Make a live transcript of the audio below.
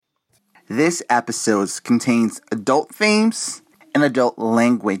This episode contains adult themes and adult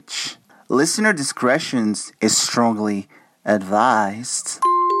language. Listener discretion is strongly advised.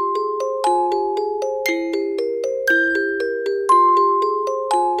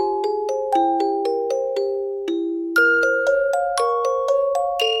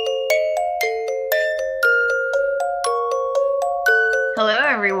 Hello,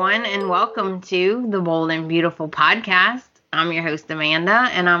 everyone, and welcome to the Bold and Beautiful podcast. I'm your host, Amanda,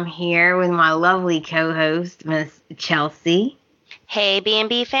 and I'm here with my lovely co-host, Miss Chelsea. Hey,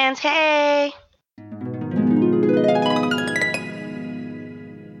 B&B fans, hey!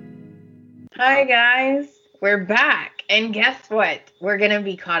 Hi, guys. We're back, and guess what? We're going to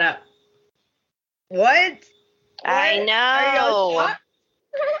be caught up. What? I Are know. y'all shocked?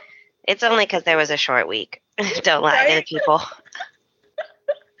 It's only because there was a short week. Don't lie to the people.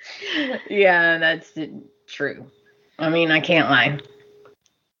 Yeah, that's true. I mean, I can't lie.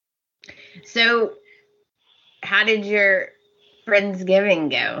 So, how did your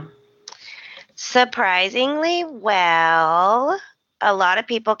Friendsgiving go? Surprisingly well. A lot of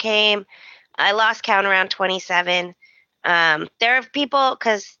people came. I lost count around 27. There are people,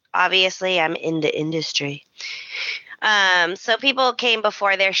 because obviously I'm in the industry. So people came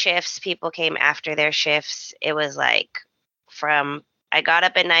before their shifts. People came after their shifts. It was like I got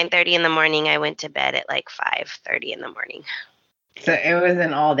up at 9:30 in the morning. I went to bed at like 5:30 in the morning. So it was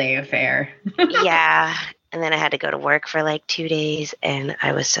an all-day affair. Yeah. And then I had to go to work for like 2 days, and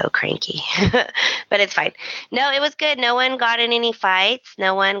I was so cranky. But it's fine. No, it was good. No one got in any fights.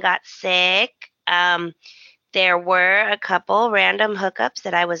 No one got sick. There were a couple random hookups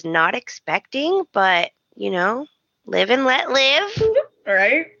that I was not expecting, but, live and let live.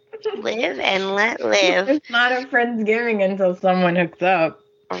 Right? Live and let live. It's not a Friendsgiving until someone hooks up.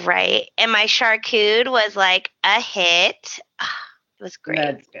 Right. And my charcuterie was like a hit. It was great.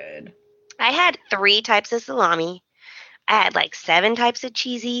 That's good. I had 3 types of salami. I had like 7 types of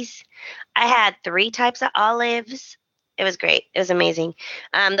cheesies. I had 3 types of olives. It was great. It was amazing.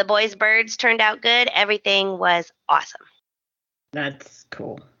 The boys' birds turned out good. Everything was awesome. That's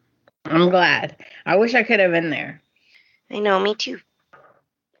cool. I'm glad. I wish I could have been there. I know, me too.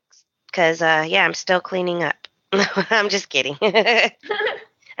 Because, I'm still cleaning up. I'm just kidding. I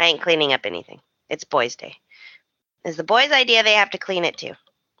ain't cleaning up anything. It's boys' day. It's the boys' idea. They have to clean it too.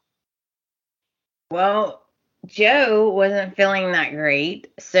 Well, Joe wasn't feeling that great,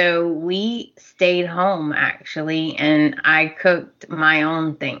 so we stayed home, actually, and I cooked my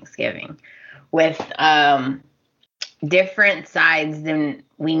own Thanksgiving with different sides than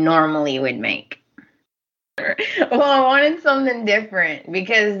we normally would make. Well, I wanted something different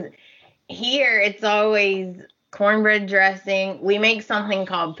because here it's always cornbread dressing. We make something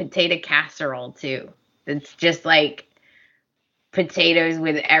called potato casserole, too. It's just like potatoes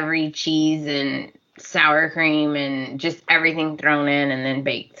with every cheese and sour cream and just everything thrown in and then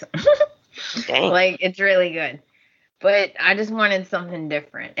baked. Like, it's really good. But I just wanted something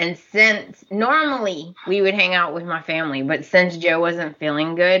different. And since normally we would hang out with my family, but since Joe wasn't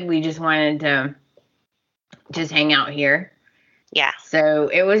feeling good, we just wanted to just hang out here. Yeah. So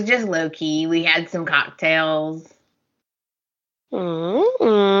it was just low key. We had some cocktails.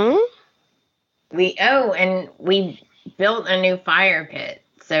 Mm-hmm. We built a new fire pit.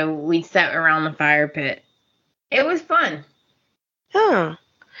 So we sat around the fire pit. It was fun. Oh.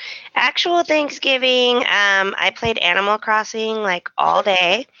 Actual Thanksgiving, I played Animal Crossing like all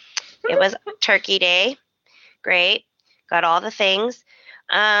day. It was Turkey Day. Great. Got all the things.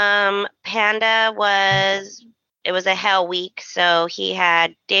 Panda it was a hell week, so he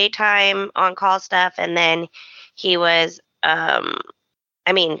had daytime on-call stuff, and then he was, daytime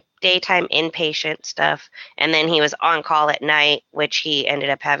inpatient stuff, and then he was on call at night, which he ended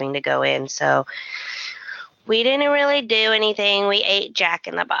up having to go in, so we didn't really do anything. We ate Jack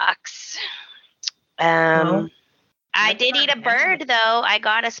in the Box. I did eat a bird, though. I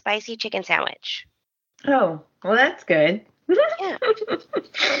got a spicy chicken sandwich. Oh, well, that's good. Yeah.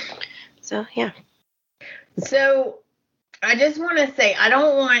 So, yeah. So, I just want to say, I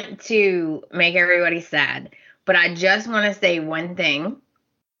don't want to make everybody sad, but I just want to say one thing.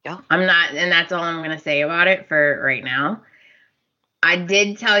 Yeah. And that's all I'm going to say about it for right now. I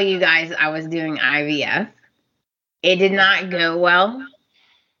did tell you guys I was doing IVF. It did not go well.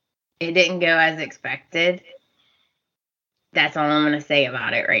 It didn't go as expected. That's all I'm going to say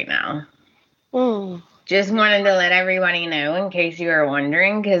about it right now. Just wanted to let everybody know in case you were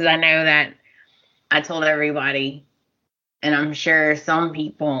wondering, because I know that I told everybody, and I'm sure some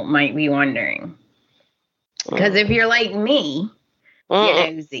people might be wondering. Because if you're like me, you're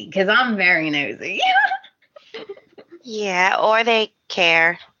nosy, because I'm very nosy. Yeah, or they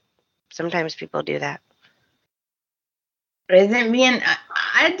care. Sometimes people do that. Isn't being,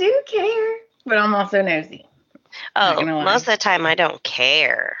 I do care, but I'm also nosy. Not Oh, gonna lie. most of the time I don't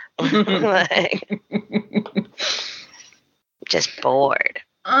care. Like, just bored.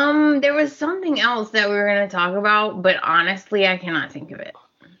 There was something else that we were going to talk about, but honestly, I cannot think of it.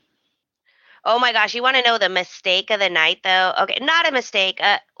 Oh my gosh, you want to know the mistake of the night though? Okay, not a mistake.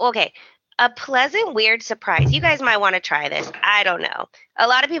 Okay, a pleasant, weird surprise. You guys might want to try this. I don't know. A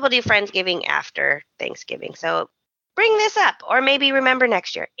lot of people do Friendsgiving after Thanksgiving, so bring this up or maybe remember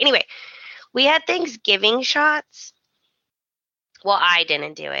next year. Anyway, we had Thanksgiving shots. Well, I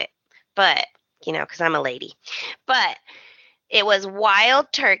didn't do it, but, because I'm a lady. But it was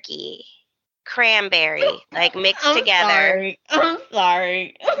wild turkey, cranberry, like mixed together. I'm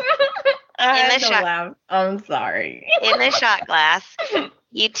sorry. I In had the to shot- laugh. I'm sorry. In the shot glass.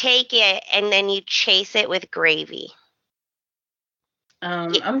 You take it and then you chase it with gravy.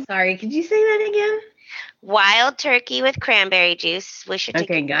 I'm sorry. Could you say that again? Wild turkey with cranberry juice.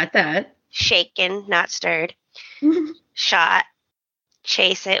 Okay, got that. Shaken, not stirred. Shot.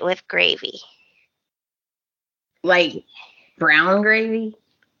 Chase it with gravy. Like brown gravy?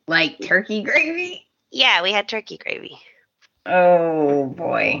 Like turkey gravy? Yeah, we had turkey gravy. Oh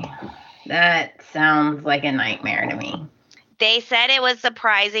boy. That sounds like a nightmare to me. They said it was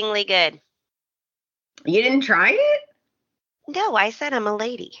surprisingly good. You didn't try it? No, I said I'm a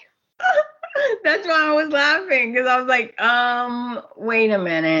lady. That's why I was laughing, because I was like, wait a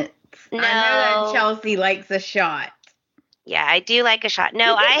minute. No. I know that Chelsea likes a shot. Yeah, I do like a shot.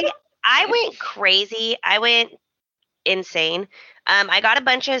 No, I went crazy. I went insane. I got a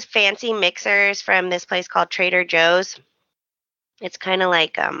bunch of fancy mixers from this place called Trader Joe's. It's kind of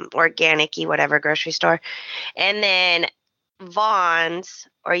like organic-y, whatever, grocery store. And then Vaughn's,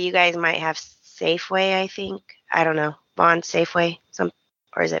 or you guys might have Safeway, I think. I don't know. Vaughn's, Safeway,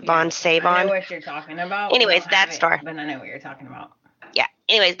 or is it Vaughn's Save-On? I know what you're talking about. Anyways, that store. But I know what you're talking about. Yeah.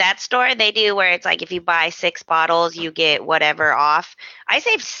 Anyways, that store, they do where it's like if you buy 6 bottles, you get whatever off. I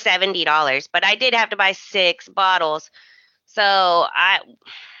saved $70, but I did have to buy 6 bottles. So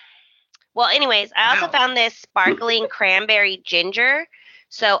anyways, I also found this sparkling cranberry ginger.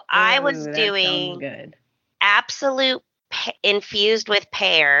 So I was doing good. Absolute infused with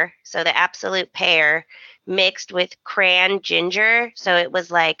pear. So the Absolute pear mixed with cran ginger. So it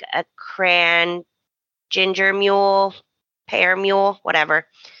was like a cran ginger mule, pear mule, whatever.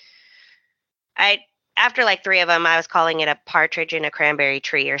 After like 3 of them, I was calling it a partridge in a cranberry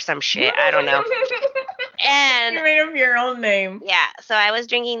tree or some shit. I don't know. And you made up your own name. Yeah, so I was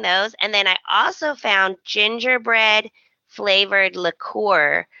drinking those. And then I also found gingerbread flavored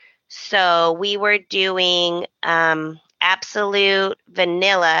liqueur. So we were doing Absolute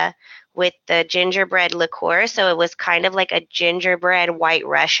vanilla with the gingerbread liqueur. So it was kind of like a gingerbread White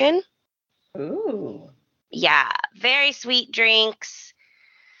Russian. Ooh. Yeah, very sweet drinks.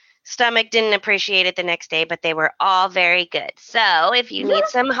 Stomach didn't appreciate it the next day, but they were all very good. So if you need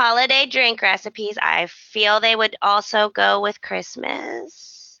some holiday drink recipes, I feel they would also go with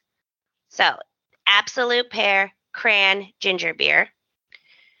Christmas. So Absolute pear, cran, ginger beer.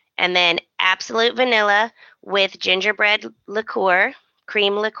 And then Absolute vanilla with gingerbread liqueur,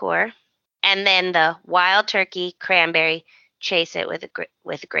 cream liqueur. And then the wild turkey, cranberry, chase it with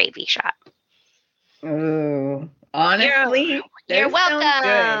a gravy shot. Ooh. Honestly, you're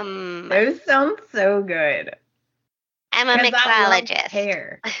welcome. Those sound so good. I'm a mixologist. I love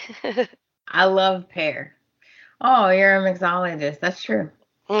pear. I love pear. Oh, you're a mixologist. That's true.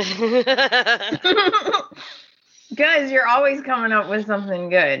 Guys, you're always coming up with something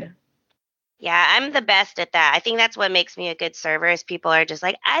good. Yeah, I'm the best at that. I think that's what makes me a good server is people are just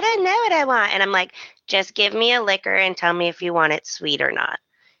like, I don't know what I want. And I'm like, just give me a liquor and tell me if you want it sweet or not.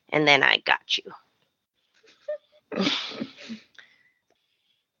 And then I got you.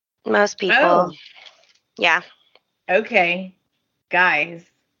 Most people. Oh. Yeah. Okay. Guys,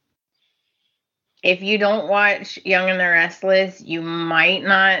 if you don't watch Young and the Restless, you might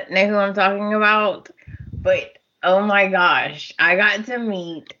not know who I'm talking about. But, oh my gosh, I got to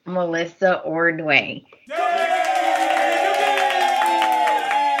meet Melissa Ordway.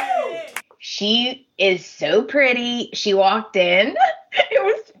 She is so pretty. She walked in. It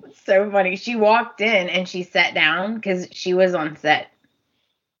was so funny. She walked in and she sat down because she was on set.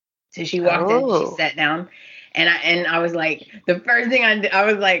 So she walked in, she sat down, and I was like, the first thing I did, I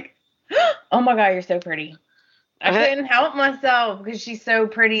was like, oh my God, you're so pretty. I couldn't help myself because she's so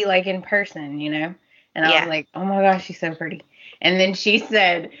pretty, like in person, you know? And I was like, oh my gosh, she's so pretty. And then she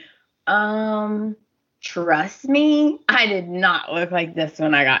said, trust me, I did not look like this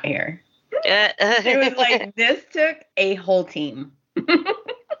when I got here. It was like, this took a whole team.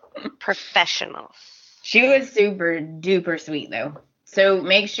 Professionals. She was super duper sweet though. So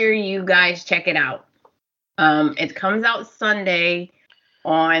make sure you guys check it out. It comes out Sunday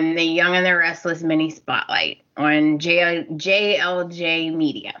on the Young and the Restless mini spotlight on JLJ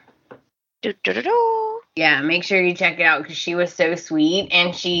Media. Yeah, make sure you check it out because she was so sweet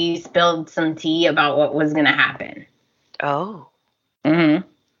and she spilled some tea about what was going to happen. Oh. Mm-hmm.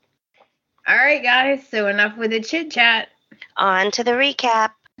 All right, guys. So enough with the chit chat. On to the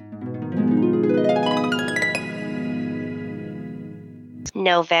recap.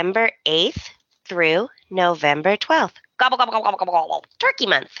 November 8th through November 12th. Gobble, gobble, gobble, gobble, gobble. Turkey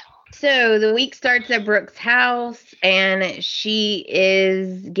month. So the week starts at Brooke's house, and she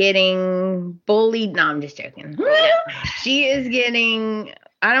is getting bullied. No, I'm just joking. She is getting,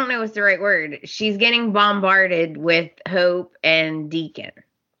 I don't know what's the right word. She's getting bombarded with Hope and Deacon.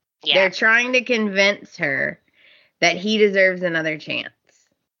 Yeah. They're trying to convince her that he deserves another chance.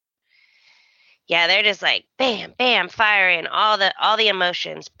 Yeah, they're just like bam, bam, firing all the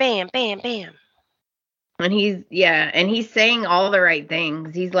emotions. Bam, bam, bam. And he's saying all the right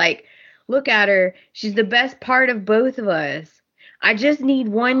things. He's like, look at her. She's the best part of both of us. I just need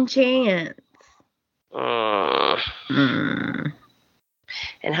one chance. And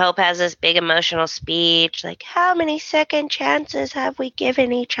Hope has this big emotional speech like, how many second chances have we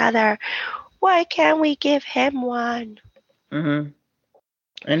given each other? Why can't we give him one? Mm-hmm.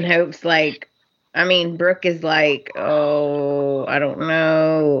 And Hope's like, Brooke is like, oh, I don't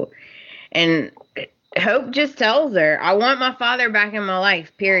know. And Hope just tells her, I want my father back in my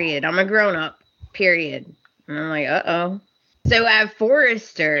life, period. I'm a grown-up, period. And I'm like, uh-oh. So at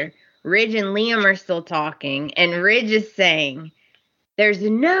Forrester, Ridge and Liam are still talking, and Ridge is saying, there's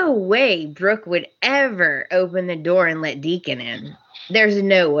no way Brooke would ever open the door and let Deacon in. There's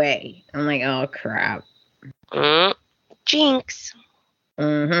no way. I'm like, oh, crap. Jinx.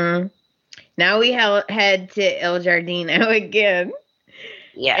 Mm-hmm. Now we head to El Jardino again.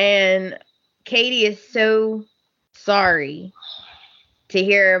 Yeah. And Katie is so sorry to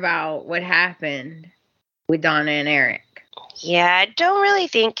hear about what happened with Donna and Eric. Yeah, I don't really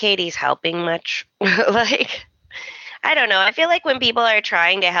think Katie's helping much. Like, I don't know. I feel like when people are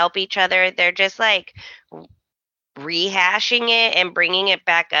trying to help each other, they're just like rehashing it and bringing it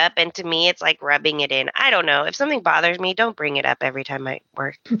back up. And to me, it's like rubbing it in. I don't know. If something bothers me, don't bring it up every time I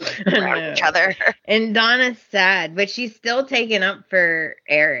work around each other. And Donna's sad, but she's still taking up for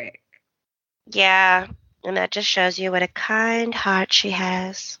Eric. Yeah, and that just shows you what a kind heart she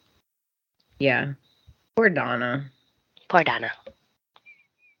has. Yeah. Poor Donna. Poor Donna.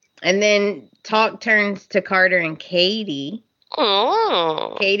 And then talk turns to Carter and Katie.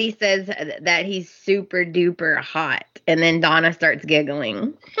 Oh. Katie says that he's super duper hot. And then Donna starts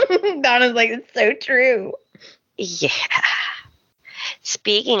giggling. Donna's like, it's so true. Yeah.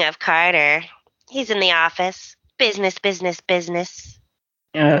 Speaking of Carter, he's in the office. Business, business, business.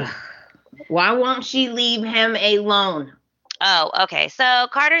 Ugh. Why won't she leave him alone? Oh, okay. So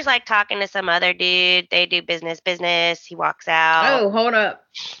Carter's like talking to some other dude. They do business. He walks out. Oh, hold up.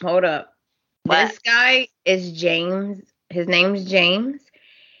 What? This guy is James. His name's James.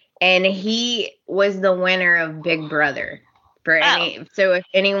 And he was the winner of Big Brother. So if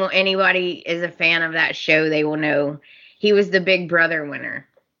anybody is a fan of that show, they will know he was the Big Brother winner.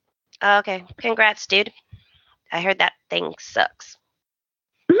 Okay. Congrats, dude. I heard that thing sucks.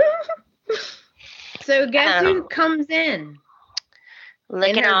 So guess who comes in?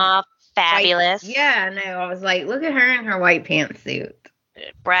 Looking all fabulous. Yeah, I know. I was like, look at her in her white pantsuit.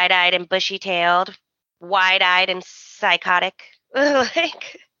 Bright-eyed and bushy-tailed. Wide-eyed and psychotic.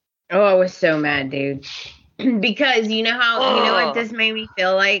 Like, oh, I was so mad, dude. Because you know what this made me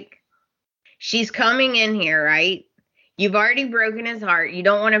feel like? She's coming in here, right? You've already broken his heart. You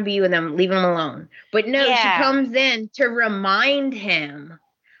don't want to be with him. Leave him alone. But no, She comes in to remind him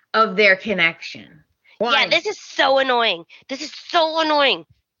of their connection. Why? Yeah, this is so annoying.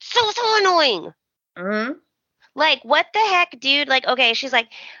 So annoying. Mm-hmm. Like, what the heck, dude? Like, okay, she's like,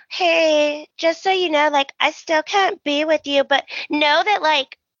 hey, just so you know, like, I still can't be with you, but know that,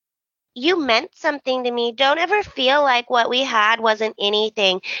 like, you meant something to me. Don't ever feel like what we had wasn't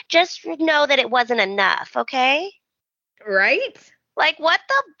anything. Just know that it wasn't enough, okay? Right? Like, what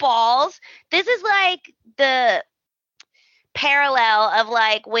the balls? This is like the parallel of,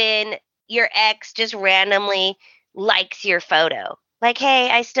 like, when your ex just randomly likes your photo. Like, hey,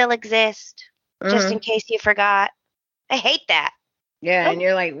 I still exist. Just in case you forgot. I hate that. Yeah, and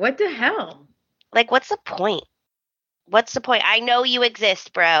you're like, what the hell? Like, what's the point? I know you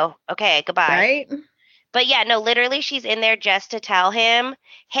exist, bro. Okay, goodbye. Right? But yeah, no, literally she's in there just to tell him,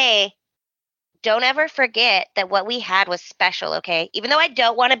 hey, don't ever forget that what we had was special, okay? Even though I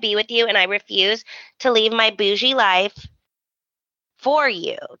don't want to be with you and I refuse to leave my bougie life for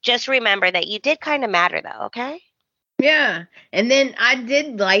you, just remember that you did kind of matter, though, okay? Yeah. And then I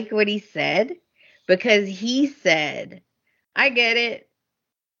did like what he said, because he said, I get it.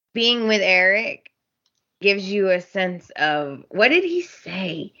 Being with Eric gives you a sense of, what did he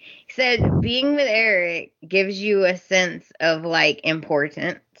say? He said being with Eric gives you a sense of like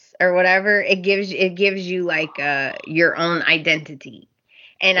importance or whatever. It gives you like your own identity.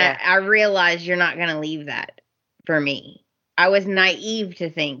 And Yeah. I realized you're not gonna leave that for me. I was naive to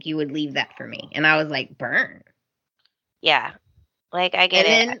think you would leave that for me. And I was like, burn. Yeah. Like, I get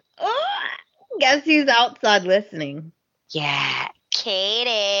it. And then guess who's outside listening? Yeah.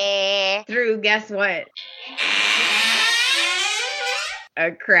 Katie. Through, guess what?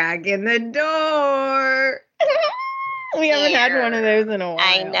 A crack in the door. We haven't had one of those in a while.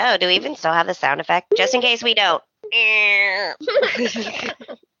 I know. Do we even still have the sound effect? Just in case we don't. I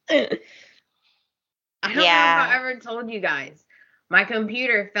don't know if I ever told you guys. My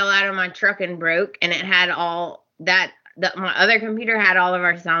computer fell out of my truck and broke, and it had all that. My other computer had all of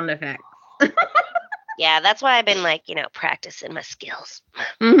our sound effects. Yeah, that's why I've been like, practicing my skills.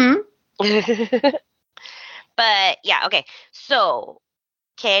 Mm-hmm. But yeah, okay. So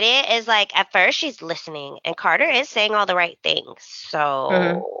Katie is like, at first she's listening, and Carter is saying all the right things.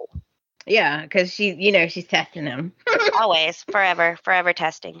 So yeah, because she's testing him. always, forever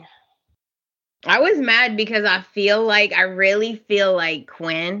testing. I was mad because I really feel like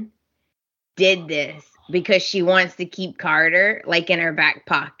Quinn did this because she wants to keep Carter like in her back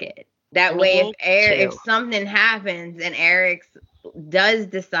pocket. That way, if something happens and Eric does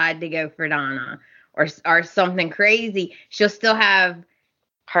decide to go for Donna or something crazy, she'll still have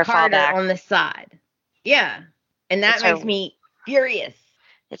her Carter fallback on the side. Yeah, and that makes me furious.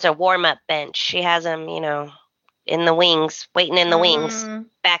 It's a warm-up bench. She has him, in the wings, waiting in the wings.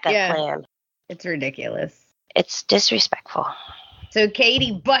 Backup plan. It's ridiculous. It's disrespectful. So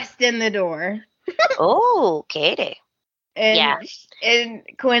Katie busts in the door. Oh, Katie. And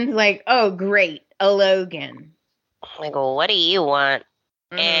Quinn's like, oh, great, a Logan. Like, well, what do you want?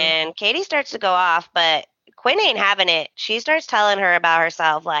 And Katie starts to go off, but Quinn ain't having it. She starts telling her about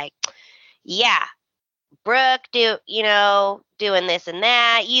herself, like, yeah, Brooke, doing this and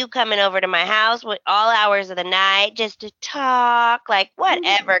that. You coming over to my house with all hours of the night just to talk. Like,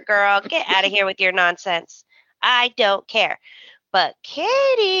 whatever, girl. Get out of here with your nonsense. I don't care. But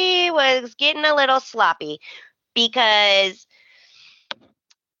Katie was getting a little sloppy because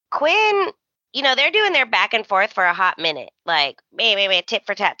Quinn, they're doing their back and forth for a hot minute. Like, maybe tit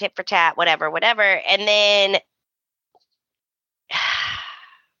for tat, whatever. And then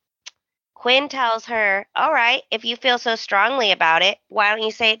Quinn tells her, all right, if you feel so strongly about it, why don't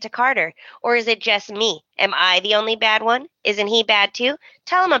you say it to Carter? Or is it just me? Am I the only bad one? Isn't he bad too?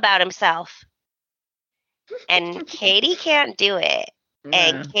 Tell him about himself. And Katie can't do it. No.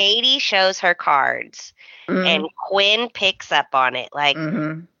 And Katie shows her cards. And Quinn picks up on it like,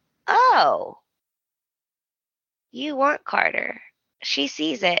 oh, you want Carter. She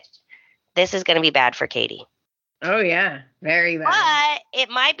sees it. This is going to be bad for Katie. Oh, yeah. Very bad. But it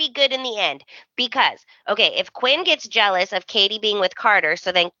might be good in the end because, okay, if Quinn gets jealous of Katie being with Carter,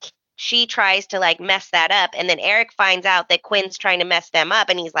 so then she tries to, like, mess that up, and then Eric finds out that Quinn's trying to mess them up,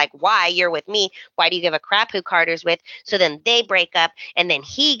 and he's like, why? You're with me. Why do you give a crap who Carter's with? So then they break up, and then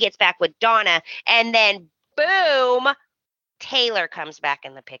he gets back with Donna, and then, boom, Taylor comes back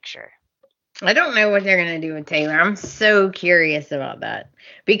in the picture. I don't know what they're going to do with Taylor. I'm so curious about that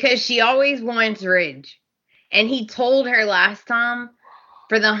because she always wants Ridge. And he told her last time,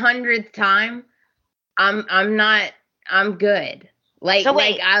 for the 100th time, I'm good. Like, so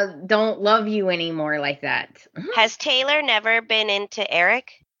wait, like I don't love you anymore like that. Has Taylor never been into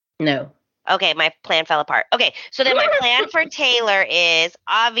Eric? No. Okay, my plan fell apart. Okay, so then my plan for Taylor is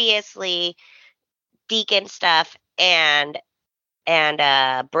obviously Deacon stuff and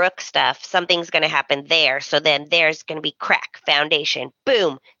Brooke stuff. Something's going to happen there. So then there's going to be crack, foundation.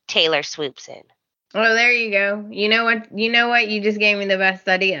 Boom, Taylor swoops in. Well, there you go. You know what? You just gave me the best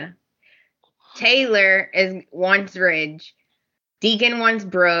idea. Taylor wants Ridge. Deacon wants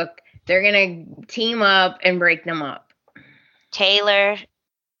Brooke. They're going to team up and break them up. Taylor,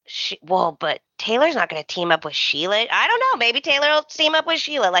 but Taylor's not going to team up with Sheila. I don't know. Maybe Taylor will team up with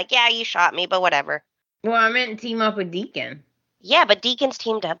Sheila. Like, yeah, you shot me, but whatever. Well, I meant team up with Deacon. Yeah, but Deacon's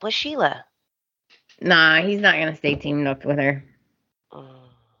teamed up with Sheila. Nah, he's not going to stay teamed up with her.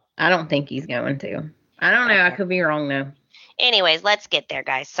 I don't think he's going to. I don't know. I could be wrong, though. Anyways, let's get there,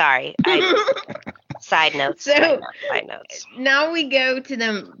 guys. Sorry. Side notes. So side notes. now we go to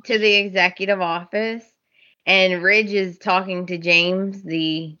the executive office, and Ridge is talking to James,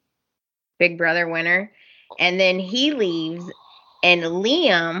 the Big Brother winner, and then he leaves, and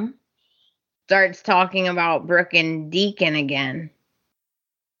Liam starts talking about Brooke and Deacon again.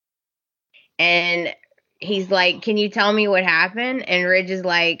 And he's like, "Can you tell me what happened?" And Ridge is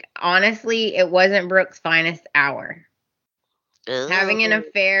like, "Honestly, it wasn't Brooke's finest hour. Ooh. Having an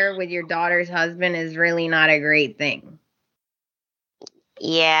affair with your daughter's husband is really not a great thing."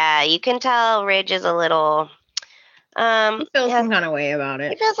 Yeah, you can tell Ridge is a little. He feels some kind of way about He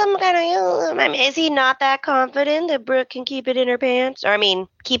it. feels some kind of. I mean, is he not that confident that Brooke can keep it in her pants? Or I mean,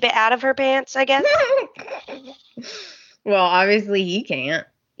 keep it out of her pants? I guess. Well, obviously he can't.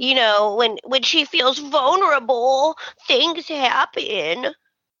 You know, when she feels vulnerable, things happen.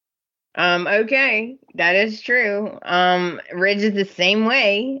 Okay, that is true. Ridge is the same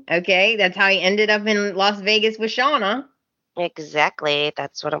way. Okay, that's how he ended up in Las Vegas with Shauna. Exactly.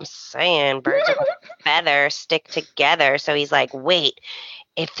 That's what I'm saying. Birds of a feather stick together. So he's like, wait,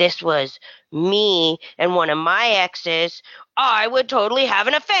 if this was me and one of my exes, I would totally have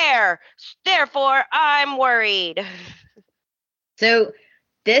an affair. Therefore, I'm worried. So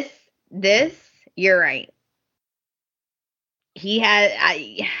this, you're right. He had.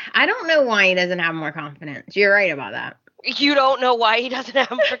 I don't know why he doesn't have more confidence. You're right about that. You don't know why he doesn't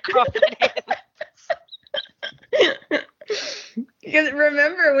have more confidence. Because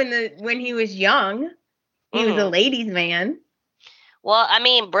remember when he was young, he was a ladies' man. Well, I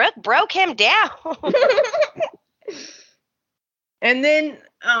mean, Brooke broke him down. And then,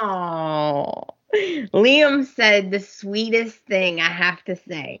 Liam said the sweetest thing I have to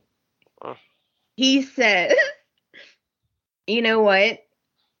say. He said, "You know what?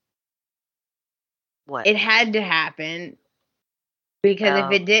 What? It had to happen because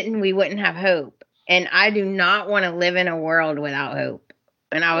if it didn't, we wouldn't have hope. And I do not want to live in a world without hope."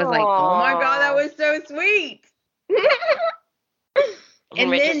 And I was like, "Oh my God, that was so sweet." And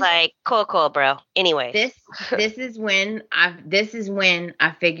Rich is like, cool, bro. Anyway, this is when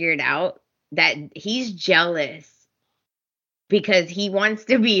I figured out that he's jealous because he wants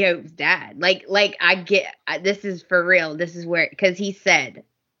to be Hope's dad. Like I get, this is for real. This is where, because he said,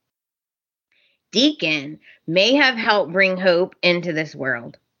 Deacon may have helped bring Hope into this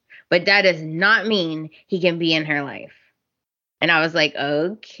world, but that does not mean he can be in her life. And I was like,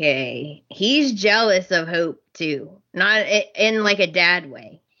 okay, he's jealous of Hope too, not in like a dad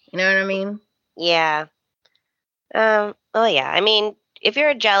way. You know what I mean? Yeah. Oh yeah. I mean, if you're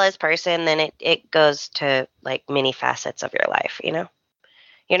a jealous person, then it goes to like many facets of your life. You know,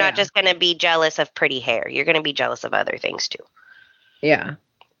 you're not just going to be jealous of pretty hair. You're going to be jealous of other things too. Yeah.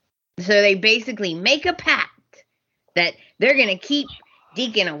 So they basically make a pact that they're going to keep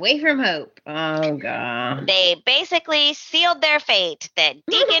Deacon away from Hope. Oh, God. They basically sealed their fate that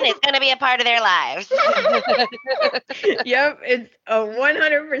Deacon is going to be a part of their lives. Yep, it's a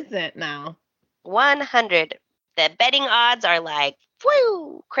 100% now. 100. The betting odds are like,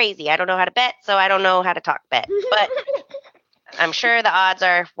 whoo, crazy. I don't know how to bet, so I don't know how to talk bet. But I'm sure the odds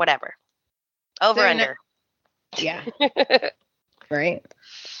are whatever. Over, under. Yeah. Right.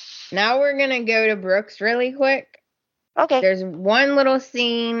 Now we're going to go to Brooks really quick. Okay. There's one little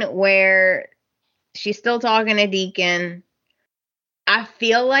scene where she's still talking to Deacon. I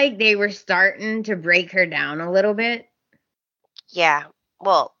feel like they were starting to break her down a little bit. Yeah.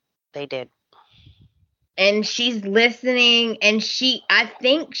 Well, they did. And she's listening, and I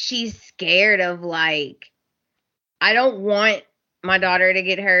think she's scared of, like, I don't want my daughter to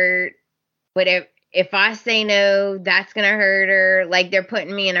get hurt, but if I say no, that's going to hurt her. Like, they're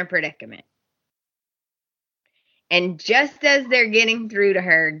putting me in a predicament. And just as they're getting through to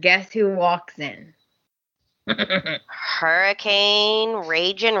her, guess who walks in? Hurricane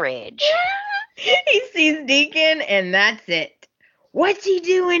Ragin' Ridge. He sees Deacon, and that's it. What's he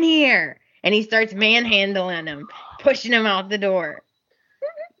doing here? And he starts manhandling him, pushing him out the door.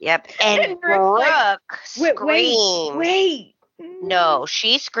 Yep. And Brooke screams. Wait. No,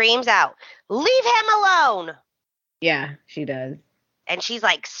 she screams out, "Leave him alone." Yeah, she does. And she's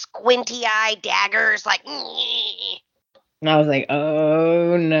like squinty-eye daggers, like. And I was like,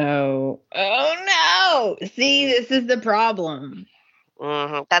 oh no. See, this is the problem.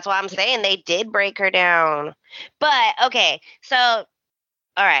 Mm-hmm. That's why I'm saying they did break her down. But, okay, so,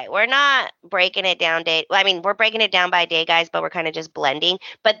 all right, we're not breaking it down we're breaking it down by day, guys, but we're kind of just blending.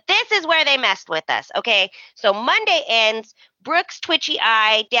 But this is where they messed with us, okay? So Monday ends, Brooke's twitchy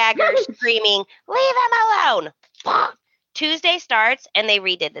eye, dagger screaming, "Leave him alone!" Tuesday starts, and they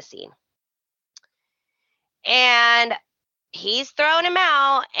redid the scene. And he's throwing him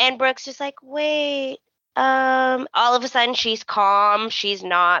out, and Brooke's just like, wait. All of a sudden, she's calm. She's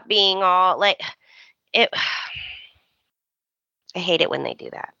not being all like it. I hate it when they do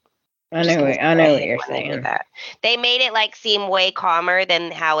that. I know what you're saying. They made it like seem way calmer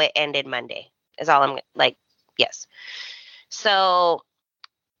than how it ended Monday. Is all I'm like, yes. So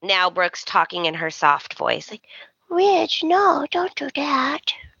now Brooke's talking in her soft voice, like, Ridge, no, don't do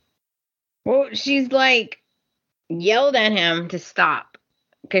that. Well, she's like yelled at him to stop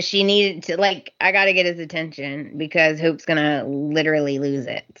because she needed to, like, I got to get his attention because Hope's gonna literally lose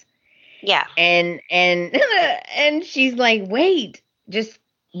it. Yeah. And and she's like, wait, just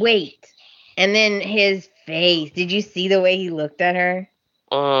wait. And then his face, did you see the way he looked at her?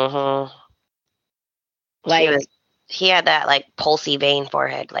 Mm-hmm. Like he had that like pulsy vein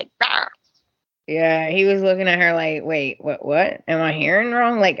forehead, like. Bah! Yeah, he was looking at her like, wait, what? Am I hearing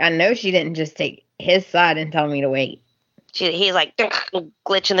wrong? Like, I know she didn't just take his side and tell me to wait. He's like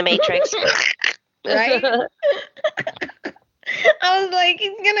glitch in the matrix, right? I was like,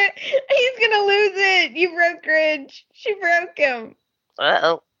 he's gonna lose it. You broke Ridge. She broke him.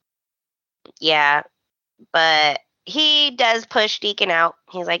 Uh-oh. Yeah, but he does push Deacon out.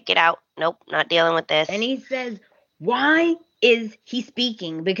 He's like, get out. Nope, not dealing with this. And he says, why is he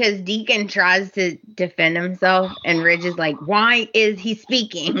speaking? Because Deacon tries to defend himself, and Ridge is like, why is he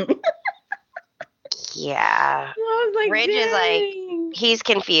speaking? Yeah. I was like, Ridge dang. is like, he's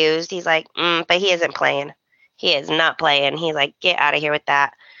confused. He's like, but he isn't playing. He is not playing. He's like, get out of here with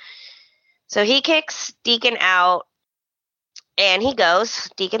that. So he kicks Deacon out, and he goes.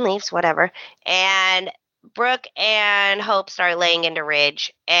 Deacon leaves, whatever. And Brooke and Hope start laying into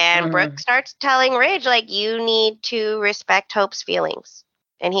Ridge. And Brooke starts telling Ridge, like, you need to respect Hope's feelings.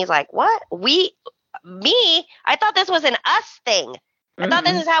 And he's like, what? Me? I thought this was an us thing. I thought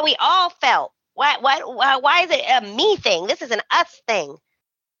this is how we all felt. Why is it a me thing? This is an us thing.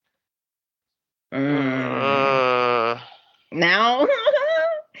 Now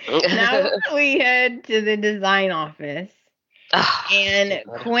we head to the design office. And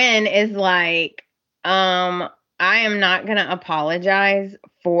Quinn is like, I am not going to apologize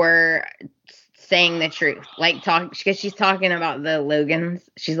for saying the truth. Like, because she's talking about the Logans.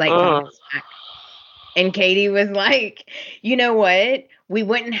 She's like, and Katie was like, you know what? We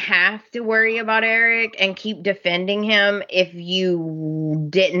wouldn't have to worry about Eric and keep defending him if you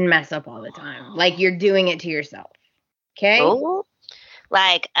didn't mess up all the time. Like, you're doing it to yourself. Okay? Ooh.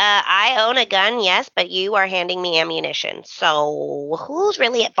 Like, I own a gun, yes, but you are handing me ammunition. So who's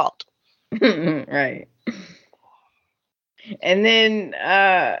really at fault? Right. And then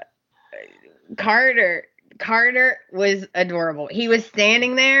Carter was adorable. He was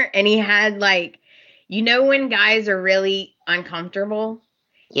standing there and he had like, you know when guys are really uncomfortable?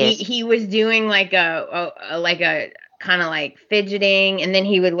 Yes. He was doing like a kind of like fidgeting, and then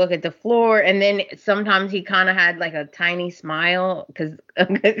he would look at the floor, and then sometimes he kind of had like a tiny smile because they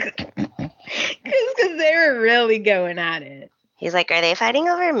were really going at it. He's like, are they fighting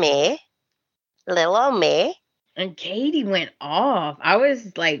over me? Little old me? And Katie went off. I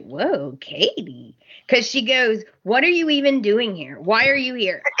was like, whoa, Katie. Because she goes, what are you even doing here? Why are you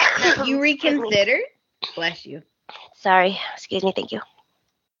here? Have you reconsidered? Bless you. Sorry. Excuse me. Thank you.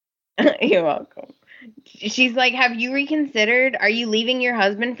 You're welcome. She's like, have you reconsidered? Are you leaving your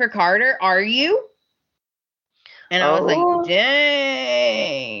husband for Carter? Are you? And I was like,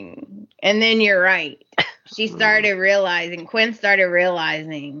 dang. And then you're right. She started realizing, Quinn started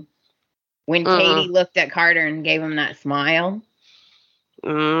realizing when Katie looked at Carter and gave him that smile.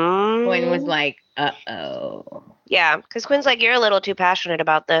 Quinn was like, uh-oh. Yeah, because Quinn's like, you're a little too passionate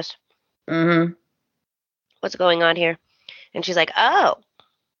about this. What's going on here? And she's like, oh.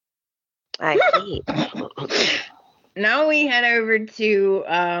 I see. Now we head over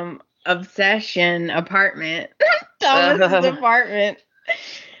to Obsession apartment. Thomas's apartment.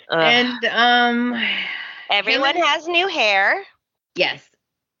 And everyone has new hair. Yes.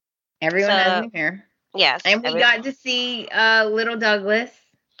 Everyone has new hair. Yes. And we got to see little Douglas.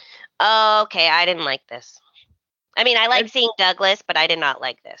 Okay, I didn't like this. I mean, I like seeing Douglas, but I did not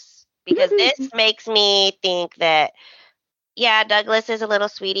like this. Because this makes me think that, yeah, Douglas is a little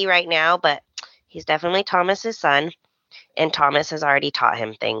sweetie right now, but he's definitely Thomas's son. And Thomas has already taught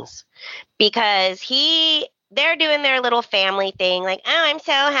him things. Because they're doing their little family thing. Like, oh, I'm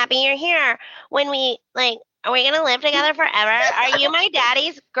so happy you're here. When are we going to live together forever? Are you my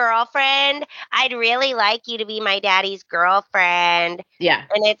daddy's girlfriend? I'd really like you to be my daddy's girlfriend. Yeah.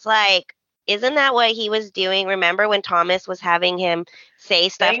 And it's like, isn't that what he was doing? Remember when Thomas was having him say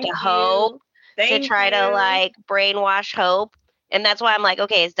stuff to Hope to try to like brainwash Hope? And that's why I'm like,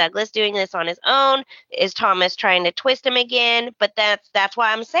 okay, is Douglas doing this on his own? Is Thomas trying to twist him again? But that's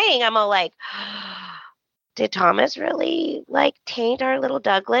why I'm saying, I'm all like, did Thomas really like taint our little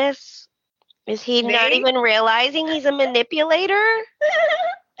Douglas? Is he not even realizing he's a manipulator?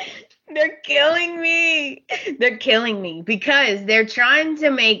 They're killing me. They're killing me because they're trying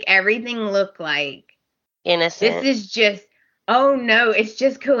to make everything look like innocent. This is just, oh no, it's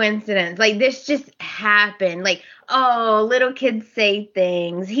just coincidence. Like, this just happened. Like, oh, little kids say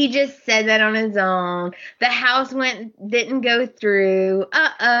things. He just said that on his own. The house didn't go through.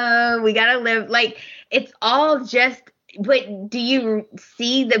 We gotta live. Like, it's all just, but do you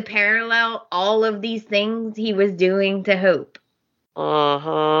see the parallel? All of these things he was doing to Hope.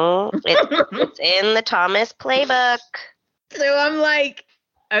 It's in the Thomas playbook. So I'm like,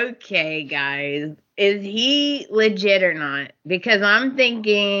 okay, guys, is he legit or not? Because I'm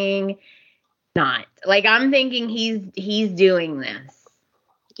thinking not. Like, I'm thinking he's doing this.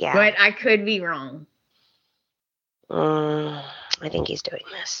 Yeah. But I could be wrong. I think he's doing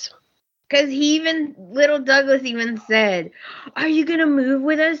this. Because little Douglas even said, are you going to move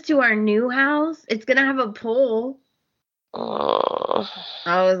with us to our new house? It's going to have a pool. I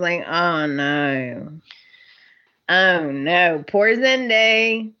was like, oh no. Oh no. Poor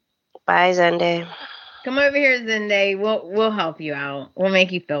Zende. Bye, Zende. Come over here, Zende. We'll help you out. We'll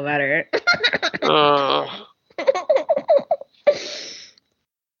make you feel better.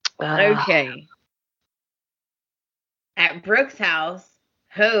 Okay. At Brooke's house,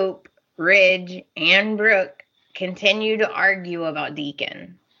 Hope, Ridge, and Brooke continue to argue about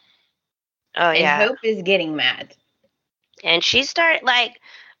Deacon. Oh, yeah. And Hope is getting mad. And she started,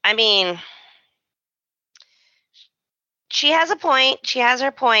 she has a point. She has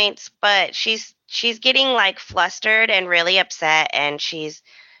her points, but she's getting, flustered and really upset, and she's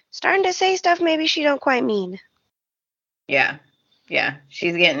starting to say stuff maybe she don't quite mean. Yeah. Yeah.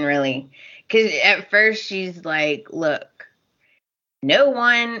 She's getting really... Because at first she's like, look, no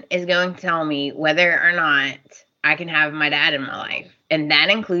one is going to tell me whether or not I can have my dad in my life. And that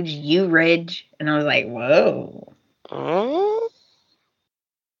includes you, Ridge. And I was like, whoa.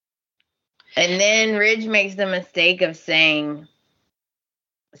 And then Ridge makes the mistake of saying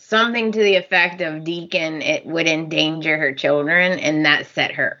something to the effect of Deacon, it would endanger her children, and that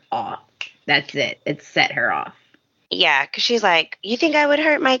set her off. That's it. It set her off. Yeah, because she's like, you think I would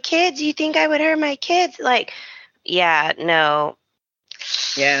hurt my kids? You think I would hurt my kids? Like, yeah, no.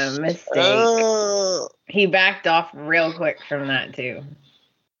 Yeah, mistake. He backed off real quick from that, too.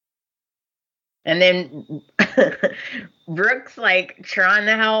 And then Brooke's trying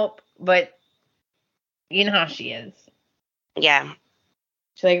to help, but you know how she is. Yeah.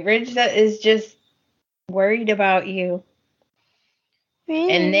 She's like, Ridge is just worried about you.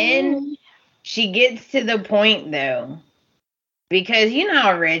 And then she gets to the point, though, because you know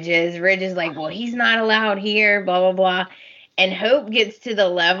how Ridge is. Ridge is like, well, he's not allowed here, blah, blah, blah. And Hope gets to the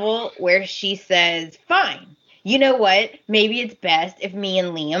level where she says, fine. You know what? Maybe it's best if me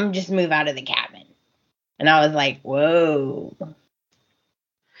and Liam just move out of the cabin. And I was like, whoa.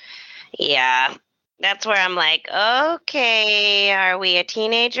 Yeah. That's where I'm like, okay, are we a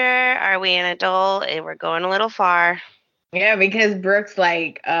teenager? Are we an adult? We're going a little far. Yeah, because Brooke's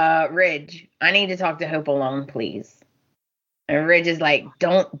like, Ridge, I need to talk to Hope alone, please. And Ridge is like,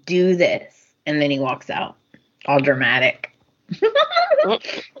 don't do this. And then he walks out. All dramatic.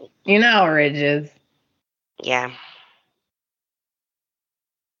 You know how Ridge is. Yeah.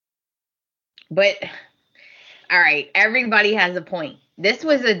 But, all right, everybody has a point. This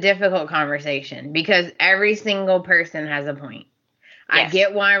was a difficult conversation because every single person has a point. Yes. I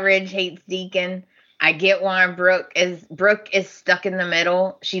get why Ridge hates Deacon. I get why Brooke is stuck in the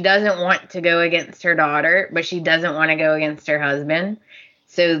middle. She doesn't want to go against her daughter, but she doesn't want to go against her husband.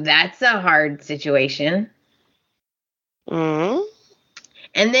 So that's a hard situation. Mm-hmm.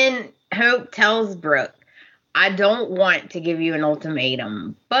 And then Hope tells Brooke, I don't want to give you an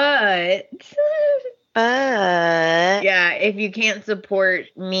ultimatum, but yeah, if you can't support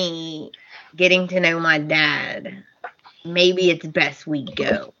me getting to know my dad, maybe it's best we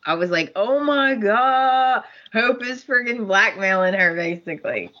go. I was like, oh my God. Hope is freaking blackmailing her,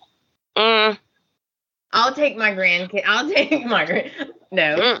 basically. I'll take my grandkid. I'll take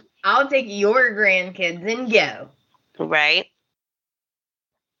your grandkids and go. Right.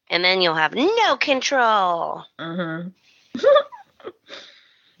 And then you'll have no control. Mm-hmm.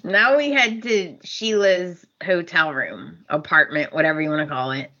 Now we head to Sheila's hotel room, apartment, whatever you want to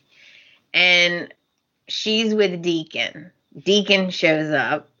call it. And she's with Deacon. Deacon shows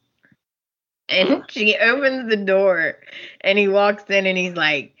up. And she opens the door. And he walks in and he's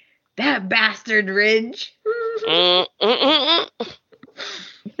like, that bastard Ridge.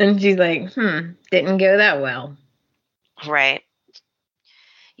 And she's like, didn't go that well. Right.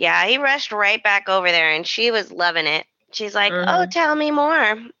 Yeah, he rushed right back over there, and she was loving it. She's like, oh, tell me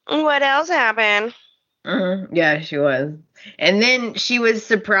more. What else happened? Yeah, she was. And then she was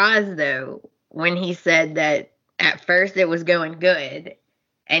surprised, though, when he said that at first it was going good.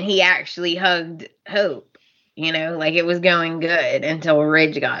 And he actually hugged Hope, like it was going good until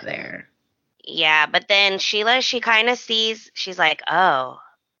Ridge got there. Yeah, but then Sheila, she kind of sees, she's like, oh,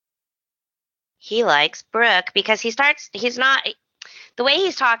 he likes Brooke, because he's not, the way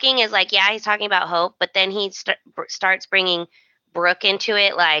he's talking is like, yeah, he's talking about Hope, but then he starts bringing Brooke into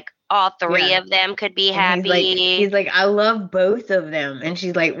it, like all three of them could be happy. He's like, I love both of them. And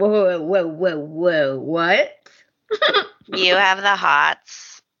she's like, whoa, what? You have the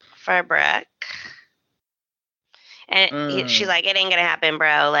hots for Brooke. And she's like, it ain't gonna happen,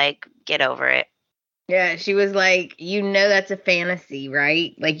 bro. Like, get over it. Yeah, she was like, that's a fantasy,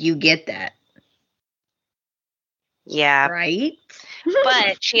 right? Like, you get that. Yeah. Right?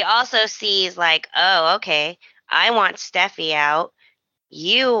 But she also sees, like, oh, okay, I want Steffi out.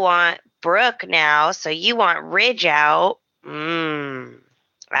 You want Brooke now, so you want Ridge out.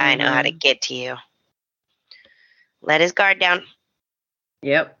 I know how to get to you. Let his guard down.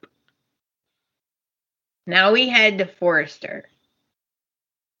 Yep. Now we head to Forrester.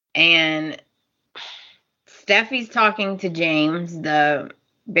 And Steffi's talking to James, the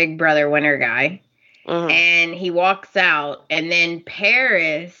Big Brother winner guy. And he walks out. And then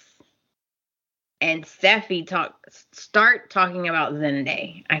Paris and Steffi start talking about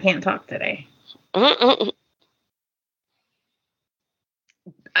Zende. I can't talk today.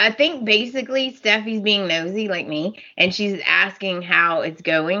 I think basically Steffi's being nosy like me. And she's asking how it's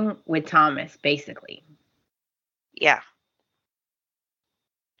going with Thomas, basically. Yeah.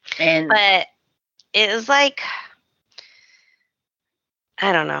 But it was like,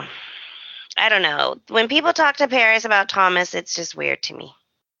 I don't know. When people talk to Paris about Thomas, it's just weird to me.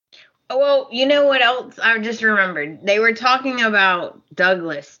 Well, you know what else I just remembered? They were talking about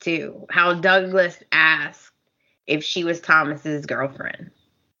Douglas, too. How Douglas asked if she was Thomas's girlfriend.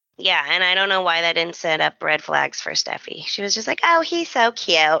 Yeah, and I don't know why that didn't set up red flags for Steffi. She was just like, oh, he's so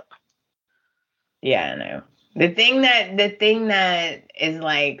cute. Yeah, I know. The thing that is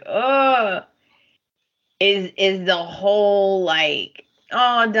like, is the whole like,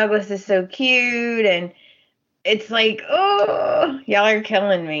 oh, Douglas is so cute, and it's like, oh, y'all are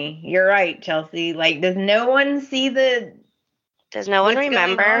killing me. You're right, Chelsea. Like, does no one see Does no one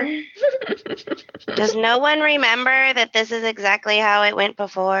remember? Does no one remember that this is exactly how it went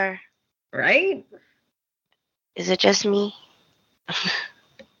before? Right? Is it just me?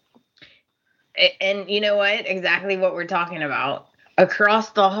 And you know what? Exactly what we're talking about.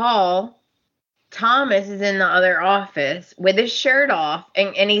 Across the hall, Thomas is in the other office with his shirt off,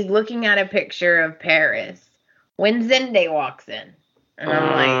 and he's looking at a picture of Paris when Zende walks in. And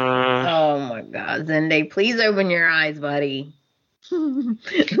I'm like, oh my God, Zende, please open your eyes, buddy.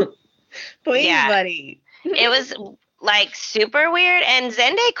 Please, buddy. It was like super weird. And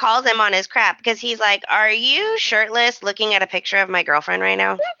Zende calls him on his crap because he's like, are you shirtless looking at a picture of my girlfriend right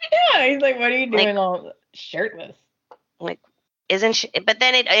now? Yeah, he's like, what are you doing all shirtless? Like, isn't she? But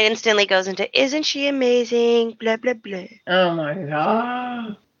then it instantly goes into, isn't she amazing? Blah, blah, blah. Oh my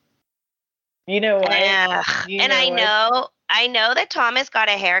God. You know what? I know that Thomas got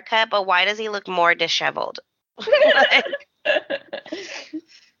a haircut, but why does he look more disheveled?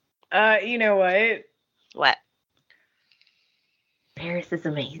 You know what? What? Paris is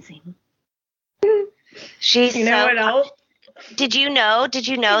amazing. She's what else? Did you know She's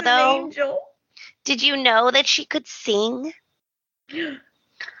though? An angel. Did you know that she could sing?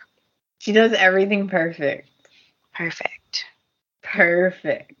 She does everything perfect. Perfect.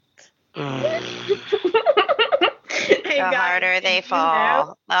 Hey, the harder they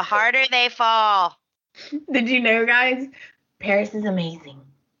fall. The harder they fall. Did you know, guys? Paris is amazing.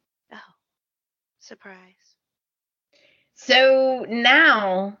 Oh, surprise. So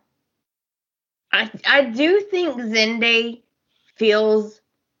now, I do think Zende feels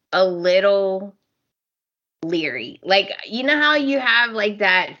a little leery. Like, you know how you have like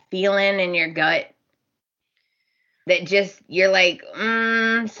that feeling in your gut that just, you're like,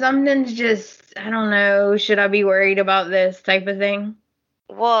 something's just, I don't know, should I be worried about this type of thing?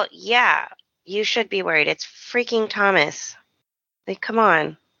 Well, yeah, you should be worried. It's freaking Thomas. Like, come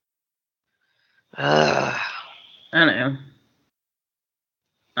on. I know.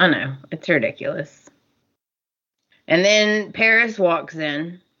 It's ridiculous. And then Paris walks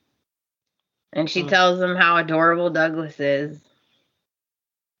in and she tells them how adorable Douglas is.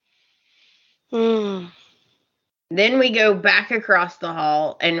 Then we go back across the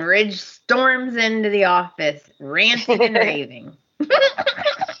hall, and Ridge storms into the office, ranting and raving.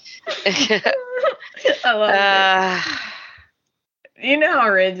 I love it. You know how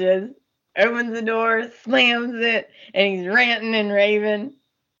Ridge is. Opens the door, slams it, and he's ranting and raving.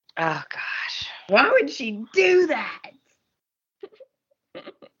 Oh, gosh. Why would she do that?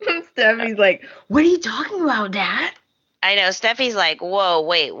 Steffi's like, what are you talking about, Dad? I know. Steffi's like, whoa,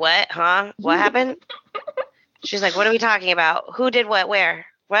 wait, what? Huh? What happened? She's like, what are we talking about? Who did what? Where?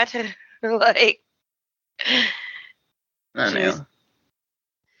 What? Like, I don't know.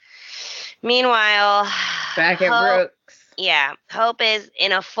 Meanwhile, Back at Brooks. Yeah, Hope is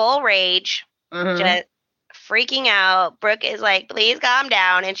in a full rage, just freaking out. Brooke is like, please calm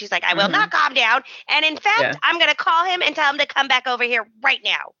down. And she's like, I will not calm down. And in fact, I'm going to call him and tell him to come back over here right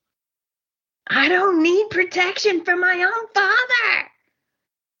now. I don't need protection from my own father.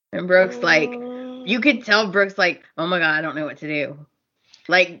 And Brooke's like, you could tell Brooke's like, oh my God, I don't know what to do.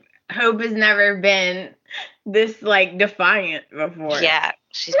 Like, Hope has never been this, like, defiant before. Yeah,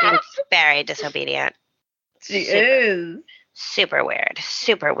 she's been very disobedient. She is. Super weird.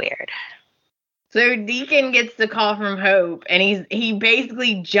 Super weird. So Deacon gets the call from Hope, and he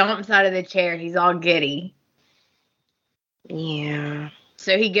basically jumps out of the chair. He's all giddy. Yeah.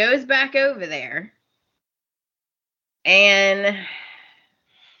 So he goes back over there. And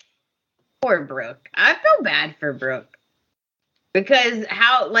poor Brooke. I feel bad for Brooke. Because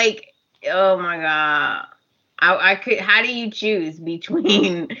how, like, oh my God. I could, how do you choose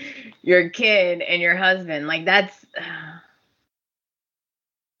between your kid and your husband? Like, that's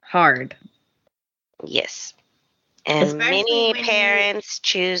hard. Yes. And especially many parents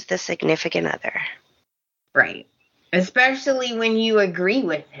choose the significant other. Right. Especially when you agree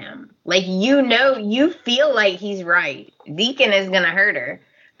with him. Like, you feel like he's right. Deacon is going to hurt her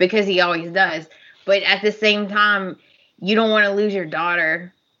because he always does. But at the same time, you don't want to lose your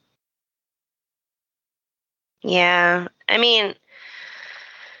daughter. Yeah. I mean,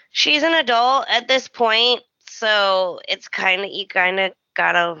 she's an adult at this point, so it's you kind of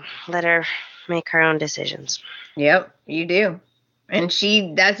got to let her make her own decisions. Yep, you do. And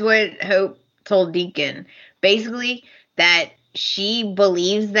that's what Hope told Deacon. Basically, that she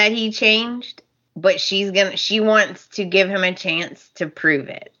believes that he changed, but she wants to give him a chance to prove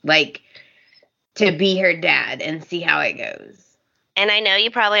it. Like, to be her dad and see how it goes. And I know you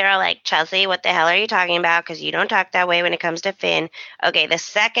probably are like, Chelsea, what the hell are you talking about? Because you don't talk that way when it comes to Finn. Okay, the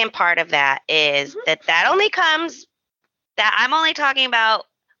second part of that is that only comes, that I'm only talking about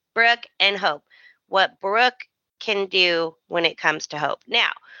Brooke and Hope. What Brooke can do when it comes to Hope.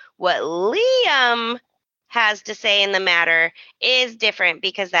 Now, what Liam has to say in the matter is different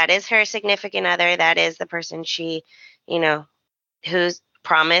because that is her significant other. That is the person she, whose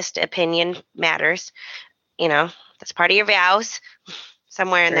promised opinion matters. That's part of your vows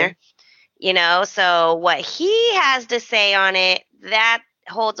somewhere in there, so what he has to say on it, that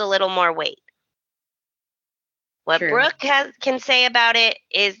holds a little more weight. What Brooke can say about it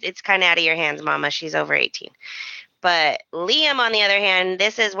is it's kind of out of your hands, Mama. She's over 18. But Liam, on the other hand,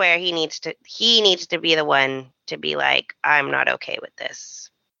 this is where he needs to be the one to be like, I'm not okay with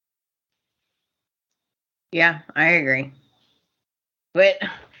this. Yeah, I agree. But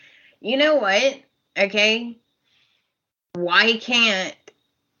you know what? Okay. Why can't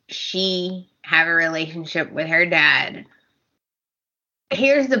she have a relationship with her dad?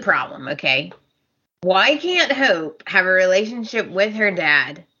 Here's the problem, okay? Why can't Hope have a relationship with her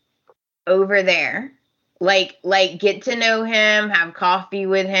dad over there? Like get to know him, have coffee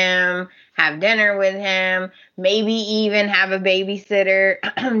with him, have dinner with him, maybe even have a babysitter,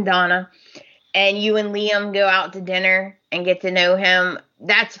 Donna, and you and Liam go out to dinner and get to know him.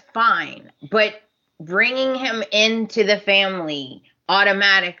 That's fine. But bringing him into the family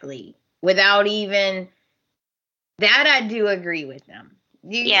automatically without even that, I do agree with them.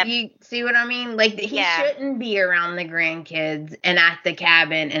 You see what I mean? Like, he shouldn't be around the grandkids and at the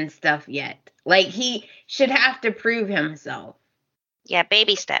cabin and stuff yet. Like, he should have to prove himself. Yeah,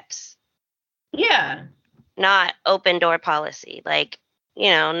 baby steps. Yeah. Not open door policy. Like,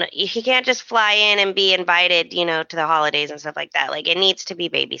 he can't just fly in and be invited, to the holidays and stuff like that. Like, it needs to be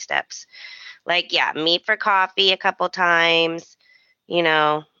baby steps. Like, meet for coffee a couple times,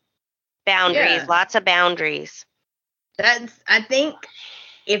 boundaries, lots of boundaries. I think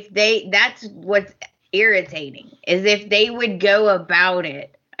that's what's irritating, is if they would go about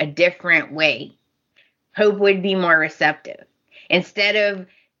it a different way, Hope would be more receptive. Instead of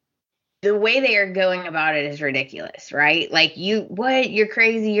the way they are going about it is ridiculous, right? Like, you're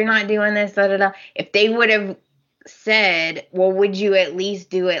crazy, you're not doing this, da da da. If they would have said, well, would you at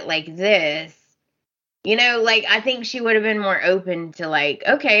least do it like this? You know, like, I think she would have been more open to, like,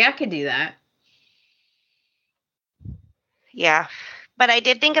 okay, I could do that. Yeah. But I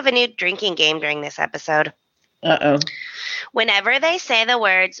did think of a new drinking game during this episode. Uh-oh. Whenever they say the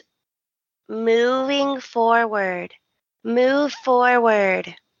words moving forward, move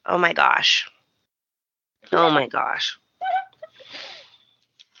forward. Oh my gosh. Oh my gosh.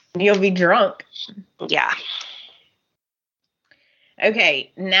 You'll be drunk. Yeah.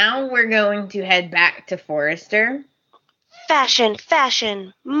 Okay, now we're going to head back to Forrester. Fashion,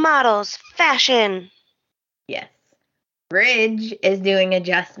 fashion, models, fashion. Yes. Ridge is doing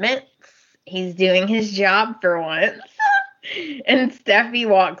adjustments. He's doing his job for once. And Steffi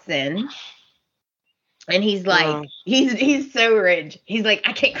walks in. And he's like, he's so Ridge. He's like,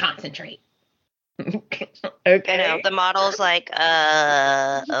 I can't concentrate. Okay. I know. The model's like,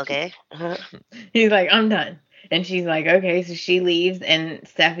 okay. He's like, I'm done. And she's like, okay. So she leaves. And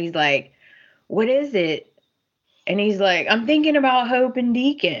Steffi's like, what is it? And he's like, I'm thinking about Hope and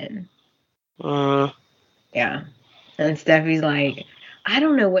Deacon. Yeah. And Steffi's like, I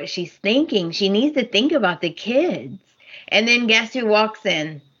don't know what she's thinking. She needs to think about the kids. And then guess who walks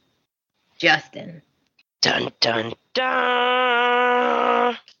in? Justin. Dun, dun,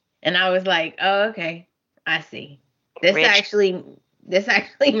 dun. And I was like, oh, okay. I see. This actually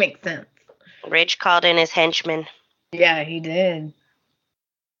makes sense. Ridge called in his henchman. Yeah, he did.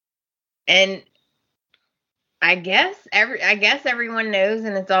 And I guess everyone knows,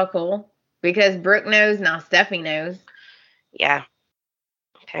 and it's all cool because Brooke knows now. Steffi knows. Yeah.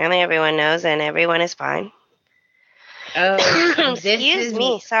 Apparently, everyone knows, and everyone is fine. Oh, excuse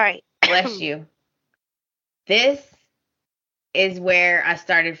me. Sorry. Bless you. This is where I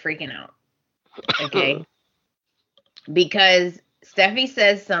started freaking out. Okay, because Steffi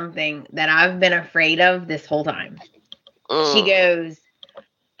says something that I've been afraid of this whole time. She goes,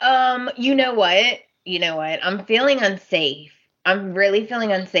 you know what? I'm feeling unsafe. I'm really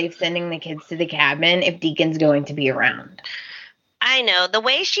feeling unsafe sending the kids to the cabin if Deacon's going to be around. I know. The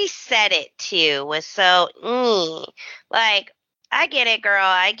way she said it, too, was so, like, I get it, girl.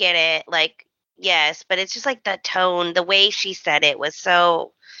 I get it. Like, yes, but it's just like the tone, the way she said it was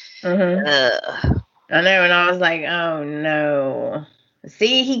so, I know, and I was like, oh, no.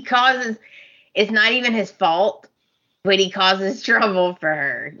 See, it's not even his fault, but he causes trouble for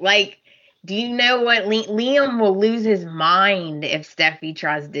her. Like, do you know what? Liam will lose his mind if Steffi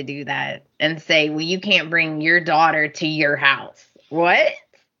tries to do that and say, well, you can't bring your daughter to your house. What?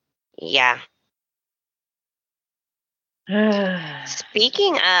 Yeah.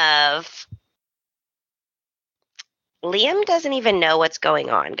 Speaking of, Liam doesn't even know what's going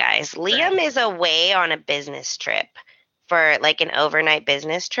on, guys. Liam is away on a business trip for like an overnight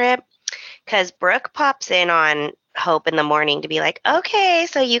business trip because Brooke pops in on Hope in the morning to be like, okay,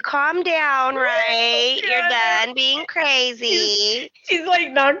 so you calm down, right? You're done being crazy. She's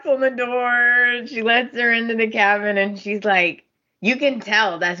like knocks on the door. She lets her into the cabin and she's like, you can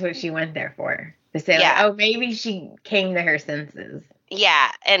tell that's what she went there for. To say, like, oh, maybe she came to her senses. Yeah,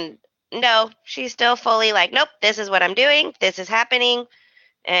 and no, she's still fully like, nope, this is what I'm doing. This is happening.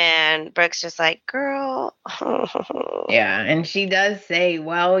 And Brooke's just like, girl. Yeah, and she does say,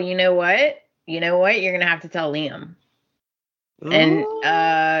 well, you know what? You're going to have to tell Liam. And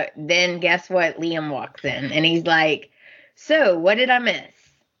then guess what? Liam walks in and he's like, so what did I miss?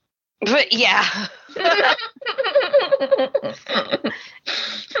 But yeah.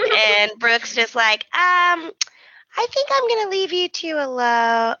 And Brooke's just like, I think I'm going to leave you two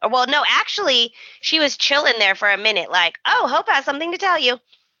alone. Well, no, actually, she was chilling there for a minute, like, oh, Hope has something to tell you.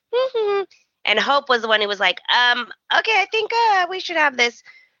 And Hope was the one who was like, okay, I think we should have this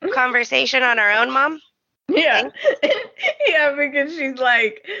conversation on our own, Mom. Yeah. Yeah, because she's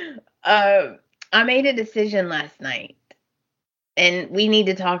like, I made a decision last night, and we need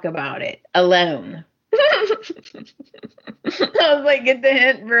to talk about it alone. I was like, get the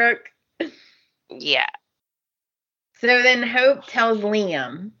hint, Brooke. Yeah. So then Hope tells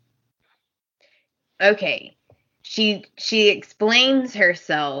Liam, okay, she explains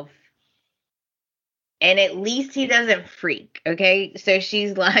herself, and at least he doesn't freak, okay? So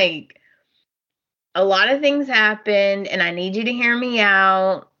she's like, a lot of things happened, and I need you to hear me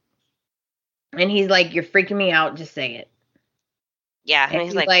out. And he's like, you're freaking me out, just say it. Yeah, and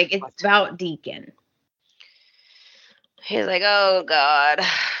he's like, it's about Deacon. He's like, oh, God.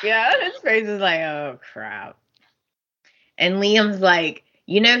 Yeah, his face is like, oh, crap. And Liam's like,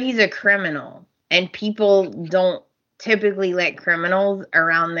 he's a criminal. And people don't typically let criminals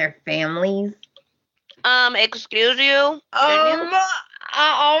around their families. Excuse you? I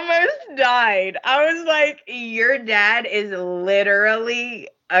almost died. I was like, your dad is literally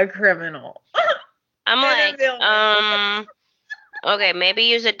a criminal. I'm And like, okay, maybe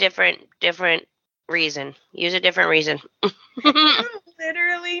use a different reason. Use a different reason. You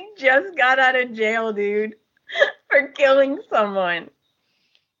literally just got out of jail, dude, for killing someone.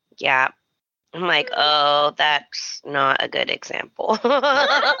 Yeah. I'm like, oh, that's not a good example.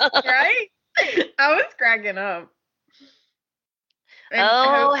 Right? I was cracking up. And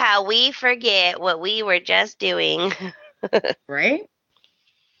Oh, how we forget what we were just doing. right?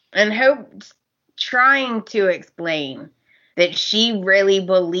 And Hope's trying to explain that she really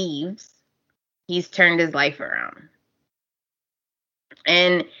believes he's turned his life around.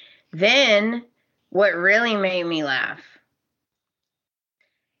 And then what really made me laugh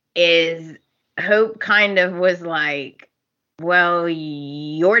is Hope kind of was like, well,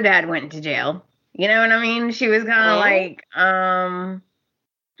 your dad went to jail. You know what I mean? She was kind of like,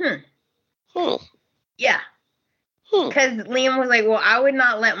 yeah. Because Liam was like, well, I would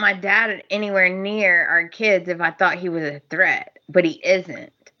not let my dad anywhere near our kids if I thought he was a threat. But he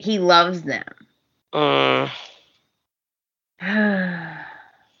isn't. He loves them. And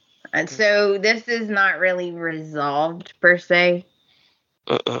so this is not really resolved per se.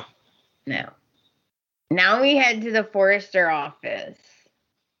 No. Now we head to the Forrester office,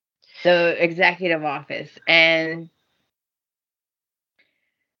 the executive office, and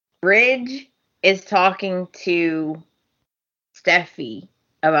Ridge is talking to Steffi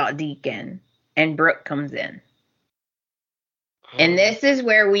about Deacon, and Brooke comes in. And this is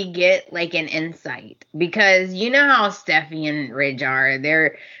where we get like an insight, because you know how Steffi and Ridge are.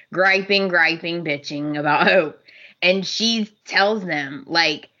 They're griping, bitching about Hope. And she tells them,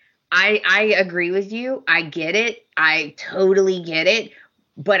 like, I agree with you. I get it. I totally get it.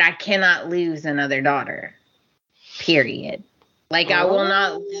 But I cannot lose another daughter. Period. Like, I will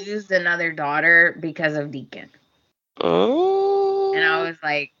not lose another daughter because of Deacon. And I was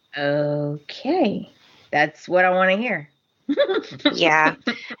like, okay, that's what I want to hear. Yeah.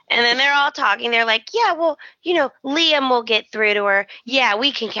 And then they're all talking. They're like, yeah, well, you know, Liam will get through to her. Yeah,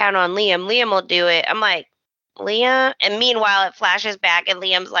 we can count on Liam. Liam will do it. I'm like, Liam? And meanwhile, it flashes back and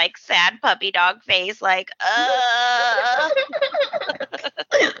Liam's like sad puppy dog face, like, I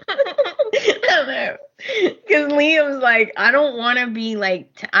don't know. Because Liam's like, I don't want to be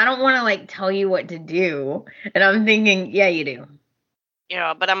like, I don't want to like tell you what to do. And I'm thinking, yeah, you do. You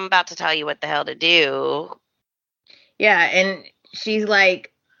know, but I'm about to tell you what the hell to do. Yeah, and she's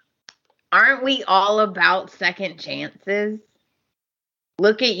like, aren't we all about second chances?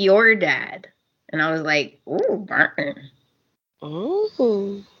 Look at your dad. And I was like, ooh, burn.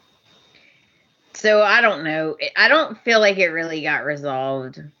 Ooh. So I don't know. I don't feel like it really got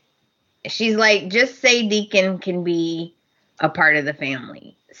resolved. She's like, just say Deacon can be a part of the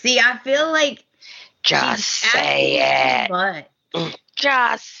family. See, I feel like just say it. But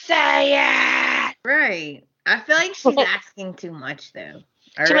just say it. Right. I feel like she's asking too much, though.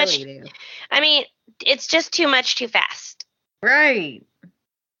 I too really much. do. I mean, it's just too much too fast. Right.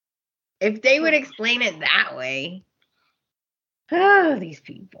 If they would explain it that way. Oh, these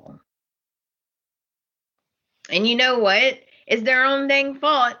people. And you know what? It's their own dang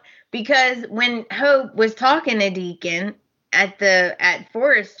fault. Because when Hope was talking to Deacon at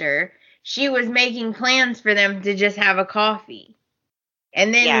Forrester, she was making plans for them to just have a coffee.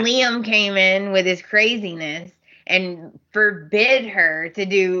 And then Liam came in with his craziness and forbid her to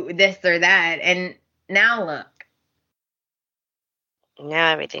do this or that. And now look.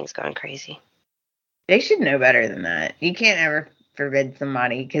 Now everything's gone crazy. They should know better than that. You can't ever forbid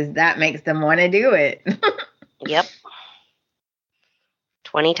somebody because that makes them want to do it. Yep.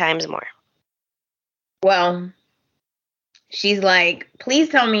 20 times more. Well, she's like, please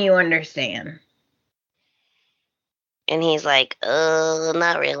tell me you understand. And he's like,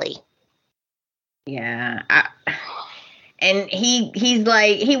 not really. Yeah. And he's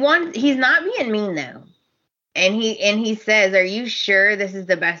like, he's not being mean though. And he says, are you sure this is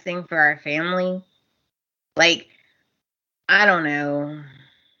the best thing for our family? Like, I don't know.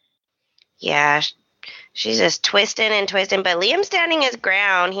 Yeah, she's just twisting and twisting. But Liam's standing his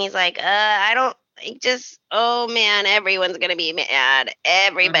ground. He's like, oh man, everyone's going to be mad.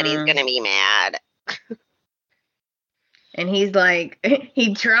 Everybody's going to be mad. And he's like,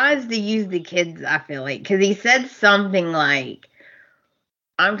 he tries to use the kids, I feel like, because he said something like,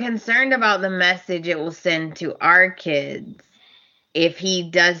 I'm concerned about the message it will send to our kids if he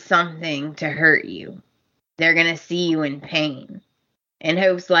does something to hurt you. They're going to see you in pain. And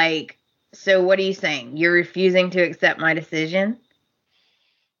Hope's like, so what are you saying? You're refusing to accept my decision?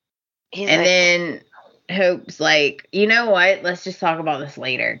 Then Hope's like, you know what? Let's just talk about this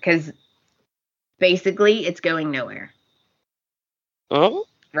later. Because basically, it's going nowhere. Oh?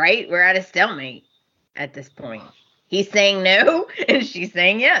 Right? We're at a stalemate. at this point. He's saying no, and she's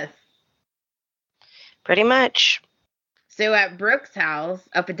saying yes. Pretty much. So at Brooke's house,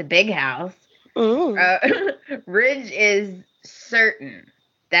 up at the big house, Mm. Ridge is certain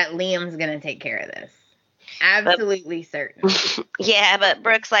that Liam's going to take care of this. Absolutely certain. Yeah, but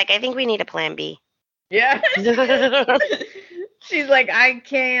Brooke's like, I think we need a plan B. Yeah. She's like, I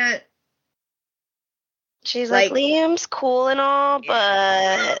can't. She's like, Liam's cool and all,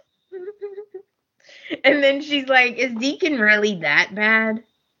 but... And then she's like, is Deacon really that bad?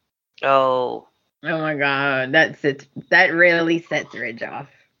 Oh. Oh my God. That really sets Ridge off.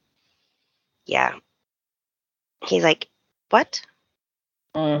 Yeah. He's like, what?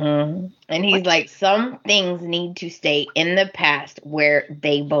 Mm-hmm. And he's like, some things need to stay in the past where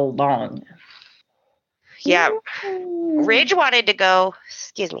they belong. Yeah. Ridge wanted to go,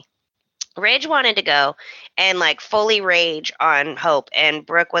 Ridge wanted to go and like fully rage on Hope, and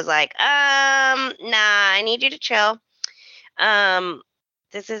Brooke was like, nah, I need you to chill.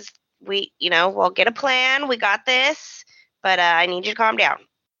 This is, we'll get a plan. We got this, but I need you to calm down.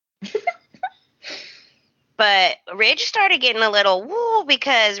 But Ridge started getting a little woo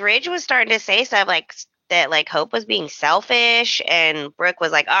because Ridge was starting to say stuff like that, like Hope was being selfish, and Brooke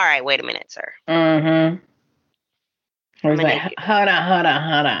was like, all right, wait a minute, sir. Mm-hmm. I was like, hold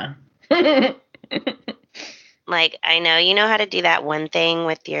on. Like, I know you know how to do that one thing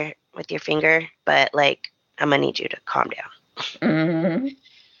with your finger, but like, I'm gonna need you to calm down. Mm-hmm.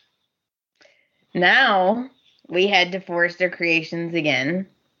 Now we head to Forrester Creations again,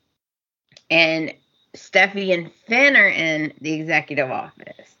 and Steffi and Finn are in the executive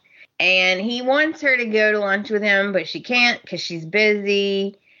office, and he wants her to go to lunch with him, but she can't because she's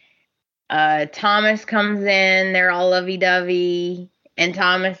busy. Thomas comes in, they're all lovey-dovey, and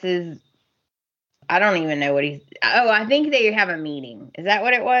Thomas is, I don't even know what I think they have a meeting. Is that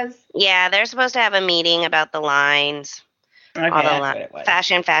what it was? Yeah, they're supposed to have a meeting about the lines. Okay, that's what it was.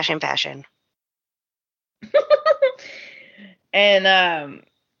 Fashion. And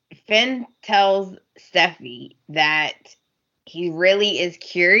Finn tells Steffi that he really is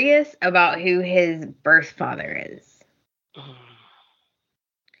curious about who his birth father is.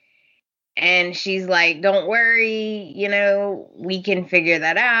 And she's like, don't worry, we can figure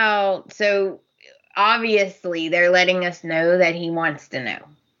that out. So obviously they're letting us know that he wants to know.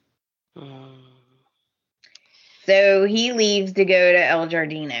 So he leaves to go to El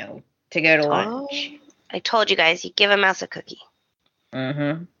Giardino to go to lunch. I told you guys, you give a mouse a cookie.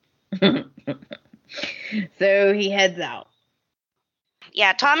 Mm-hmm. So he heads out.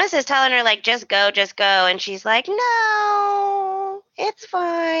 Yeah, Thomas is telling her, like, just go. And she's like, no, it's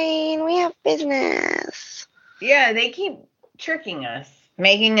fine. We have business. Yeah, they keep tricking us,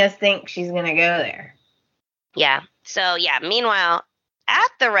 making us think she's going to go there. Yeah. So, yeah, meanwhile,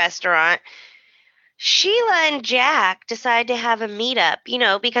 at the restaurant, Sheila and Jack decide to have a meetup,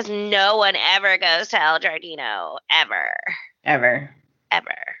 because no one ever goes to El Giardino. Ever.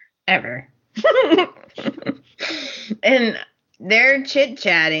 And they're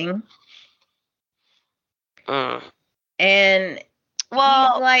chit-chatting. And he's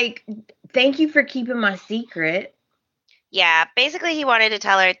like, thank you for keeping my secret. Yeah, basically he wanted to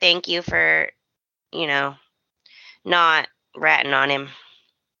tell her thank you for, not ratting on him.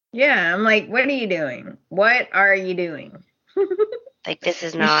 Yeah, I'm like, what are you doing? What are you doing? Like, this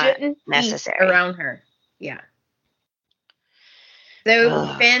is not necessary. Around her. Yeah.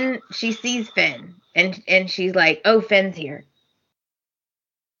 So Finn, she sees Finn, and she's like, oh, Finn's here.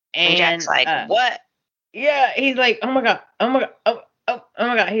 And Jack's like, what? Yeah, he's like, oh my God.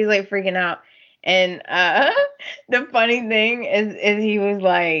 He's like freaking out. And the funny thing is he was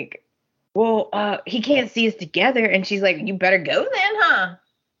like, well, he can't see us together. And she's like, you better go then, huh?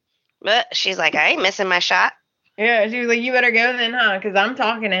 But she's like, I ain't missing my shot. Yeah, she was like, you better go then, huh? Because I'm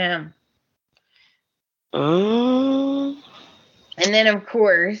talking to him. And then, of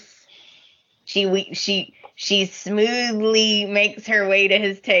course, she smoothly makes her way to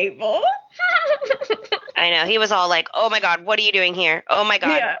his table. I know. He was all like, oh, my God, what are you doing here? Oh, my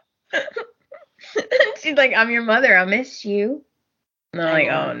God. Yeah. She's like, I'm your mother. I miss you. And I'm like,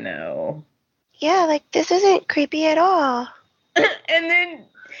 oh, no. Yeah, like, this isn't creepy at all. And then,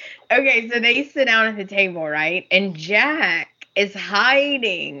 okay, so they sit down at the table, right? And Jack is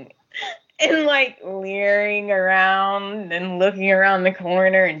hiding and, like, leering around and looking around the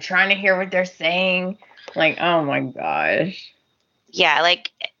corner and trying to hear what they're saying. Like, oh, my gosh. Yeah, like,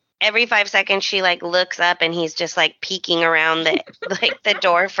 every 5 seconds she, like, looks up and he's just, like, peeking around the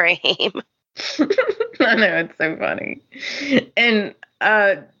door frame. I know, it's so funny. And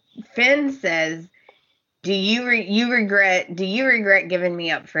Finn says do you regret giving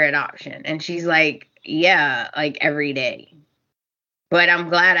me up for adoption? And she's like, yeah, like every day. But I'm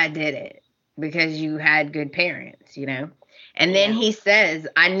glad I did it because you had good parents, you know? And then he says,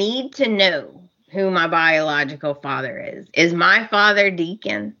 I need to know who my biological father is. Is my father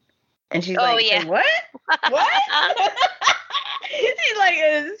Deacon? And she's like, yeah. what? What? She's like,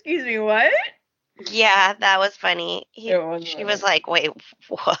 excuse me, what? Yeah, that was funny. She was like, wait,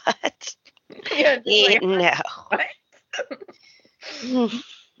 what? Yeah, no. What?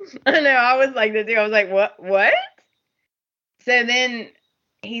 I know, I was like that too. I was like, what? So then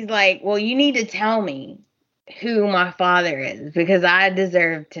he's like, well, you need to tell me who my father is because I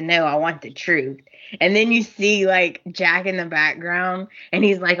deserve to know. I want the truth. And then you see like Jack in the background and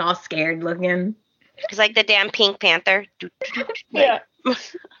he's like all scared looking. He's like the damn Pink Panther. Yeah.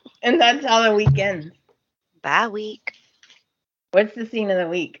 And that's how the week ends. Bye week. What's the scene of the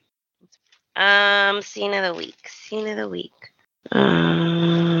week? Scene of the week.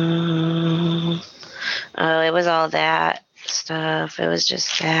 Oh, it was all that stuff. It was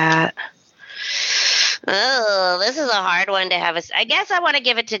just that. Oh, this is a hard one to have. I guess I want to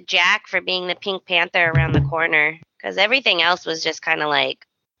give it to Jack for being the Pink Panther around the corner because everything else was just kind of like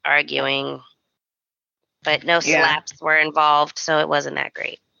arguing, but no slaps were involved, so it wasn't that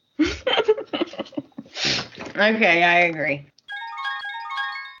great. Okay, I agree.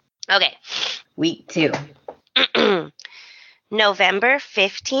 Okay. Week 2. November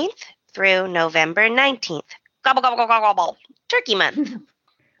 15th through November 19th. Gobble, gobble, gobble, gobble. Turkey month.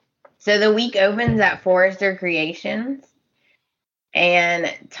 So the week opens at Forrester Creations,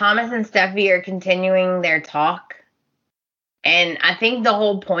 and Thomas and Steffi are continuing their talk. And I think the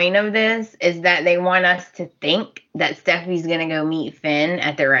whole point of this is that they want us to think that Steffi's going to go meet Finn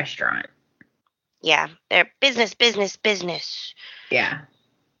at the restaurant. Yeah, they're business. Yeah.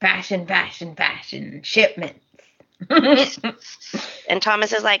 Fashion, shipments. And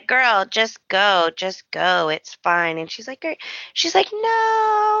Thomas is like, girl, just go, it's fine. And she's like, no,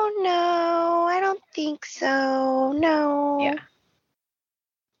 I don't think so, no. Yeah.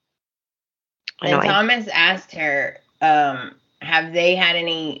 And Thomas asked her, have they had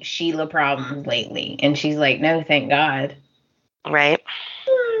any Sheila problems lately? And she's like, no, thank God. Right.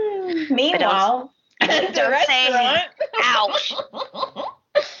 Meanwhile, at the restaurant. Ouch.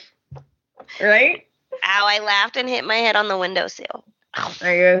 Right? Ow, I laughed and hit my head on the windowsill.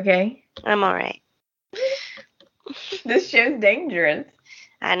 Are you okay? I'm all right. This show's dangerous.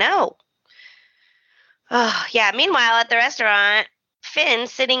 I know. Oh, yeah. Meanwhile, at the restaurant,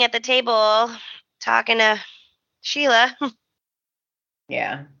 Finn's sitting at the table talking to Sheila.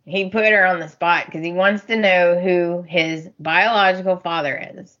 Yeah. He put her on the spot because he wants to know who his biological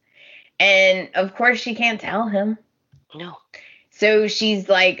father is. And, of course, she can't tell him. No. So she's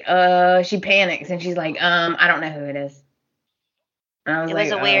like, she panics and she's like, I don't know who it is. It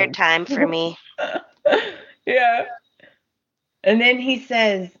was a weird time for me. Yeah. And then he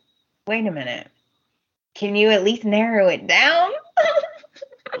says, wait a minute. Can you at least narrow it down?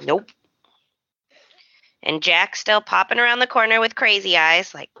 Nope. And Jack's still popping around the corner with crazy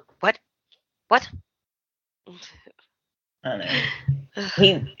eyes, like, what? I know.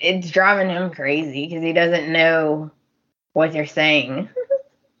 It's driving him crazy because he doesn't know what they're saying.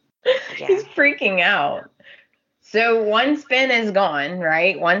 Yeah. He's freaking out. So once Finn is gone,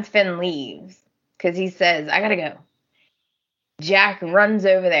 right? Once Finn leaves, because he says, I gotta go. Jack runs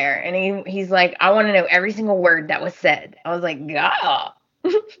over there and he's like, I want to know every single word that was said. I was like, God.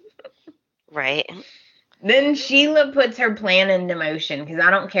 Right. Then Sheila puts her plan into motion because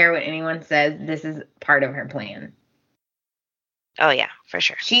I don't care what anyone says. This is part of her plan. Oh, yeah, for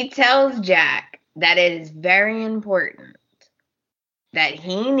sure. She tells Jack that it is very important that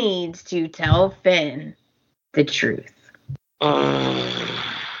he needs to tell Finn the truth. Dun,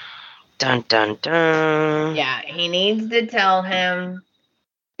 dun, dun. Yeah, he needs to tell him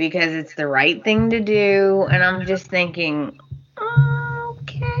because it's the right thing to do. And I'm just thinking,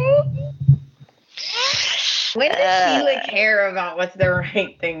 okay. When does Sheila care about what's the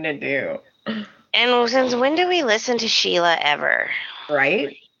right thing to do? And since when do we listen to Sheila ever?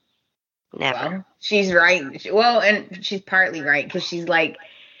 Right? Never. Well, she's right. Well, and she's partly right because she's like,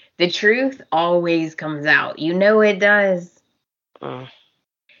 the truth always comes out. You know it does.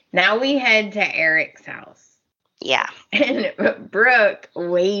 Now we head to Eric's house. Yeah. And Brooke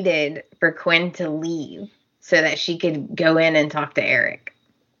waited for Quinn to leave so that she could go in and talk to Eric.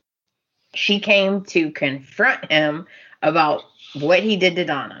 She came to confront him about what he did to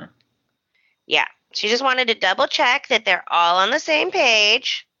Donna. Yeah. She just wanted to double check that they're all on the same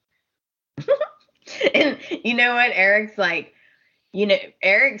page. And you know what? Eric's like,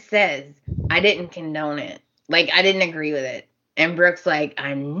 Eric says, I didn't condone it. Like, I didn't agree with it. And Brooke's like,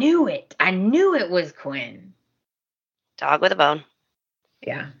 I knew it. I knew it was Quinn. Dog with a bone.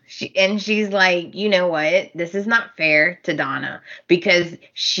 Yeah. She's like, you know what? This is not fair to Donna because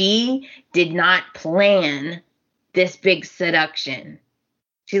she did not plan this big seduction.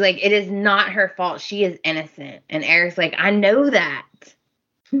 She's like, it is not her fault. She is innocent. And Eric's like, I know that.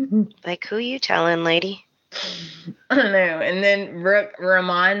 Like, who you telling, lady? I don't know. And then Brooke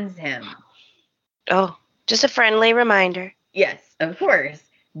reminds him. Oh, just a friendly reminder. Yes, of course.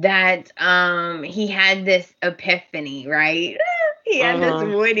 That he had this epiphany, right? He had this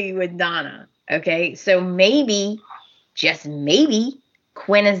Woody with Donna. Okay, so maybe, just maybe,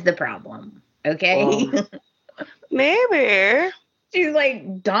 Quinn is the problem. Okay? Maybe. She's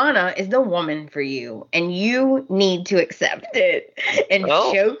like, Donna is the woman for you, and you need to accept it and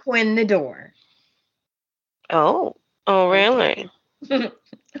show Quinn the door. Oh, really? All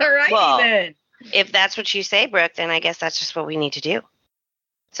right, then. If that's what you say, Brooke, then I guess that's just what we need to do.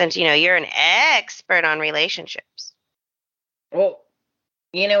 Since, you're an expert on relationships. Well,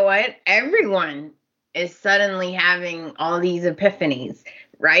 you know what? Everyone is suddenly having all these epiphanies,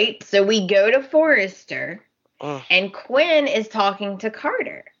 right? So we go to Forrester, and Quinn is talking to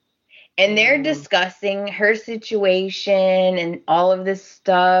Carter. And they're discussing her situation and all of this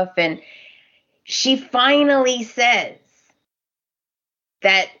stuff. And she finally says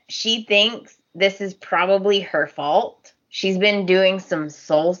that she thinks this is probably her fault. She's been doing some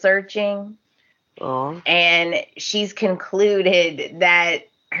soul searching. And she's concluded that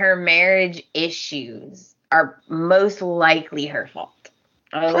her marriage issues are most likely her fault.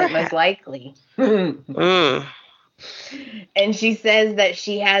 Most likely. And she says that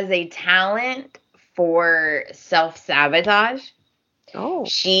she has a talent for self-sabotage.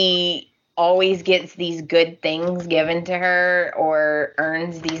 She always gets these good things given to her or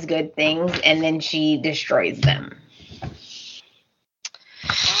earns these good things, and then she destroys them.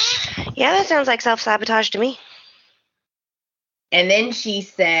 Yeah, that sounds like self-sabotage to me. And then she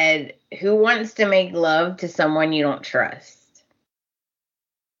said, who wants to make love to someone you don't trust?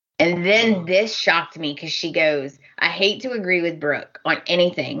 And then this shocked me because she goes, I hate to agree with Brooke on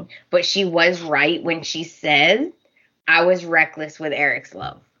anything, but she was right when she said I was reckless with Eric's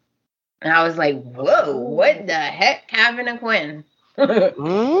love. And I was like, whoa, what the heck happened to Quinn?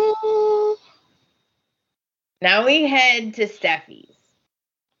 Now we head to Steffi's.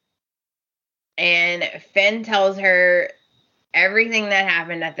 And Finn tells her everything that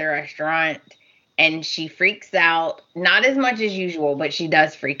happened at the restaurant. And she freaks out. Not as much as usual, but she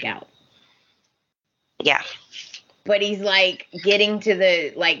does freak out. Yeah. But he's like getting to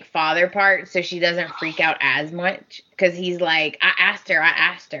the father part so she doesn't freak out as much. Because he's like, I asked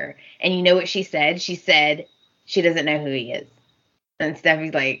her. And you know what she said? She said she doesn't know who he is. And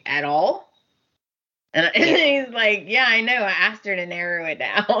Steffi's like, at all? And he's like, yeah, I know. I asked her to narrow it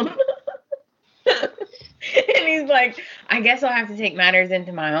down. And he's like, I guess I'll have to take matters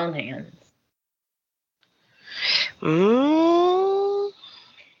into my own hands.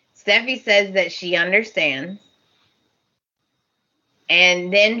 Steffi says that she understands.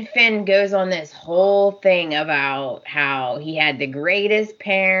 And then Finn goes on this whole thing about how he had the greatest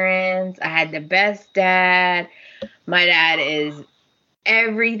parents. I had the best dad. My dad is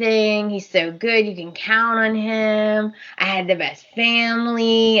everything. He's so good. You can count on him. I had the best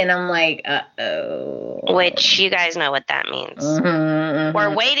family. And I'm like, uh-oh. Which you guys know what that means.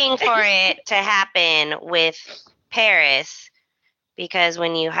 We're waiting for it to happen with Paris. Because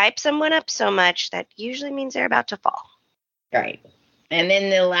when you hype someone up so much, that usually means they're about to fall. Right. And then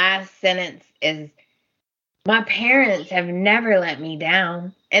the last sentence is, my parents have never let me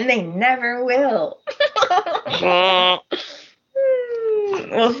down, and they never will.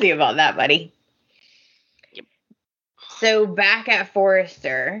 We'll see about that, buddy. Yep. So back at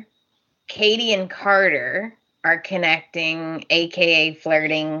Forrester, Katie and Carter are connecting, a.k.a.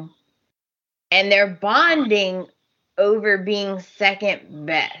 flirting, and they're bonding over being second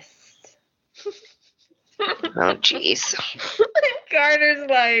best. Oh, jeez. Carter's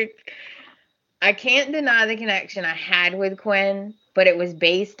like, I can't deny the connection I had with Quinn, but it was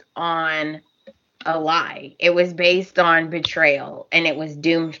based on a lie. It was based on betrayal, and it was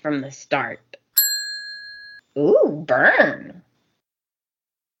doomed from the start. Ooh, burn.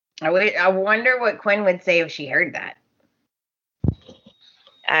 I wonder what Quinn would say if she heard that.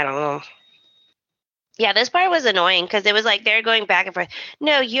 I don't know. Yeah, this part was annoying because it was like they're going back and forth.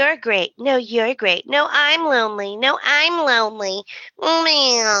 No, you're great. No, you're great. No, I'm lonely. No, I'm lonely.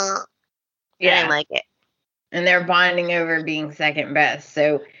 Yeah. I didn't like it. And they're bonding over being second best.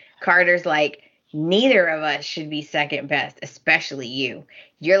 So Carter's like, neither of us should be second best, especially you.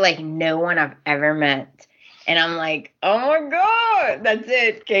 You're like no one I've ever met. And I'm like, oh my God, that's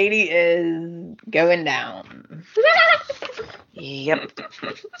it. Katie is going down. Yep.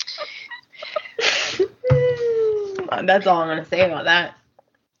 That's all I'm going to say about that.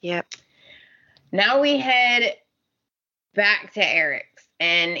 Yep. Now we head back to Eric's,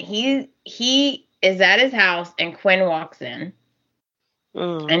 and he is at his house, and Quinn walks in.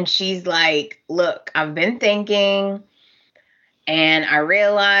 And she's like, look, I've been thinking, and I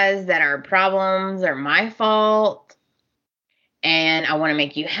realized that our problems are my fault, and I want to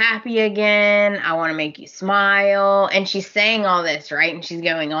make you happy again. I want to make you smile. And she's saying all this, right? And she's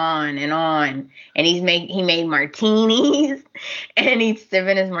going on. And he made martinis, and he's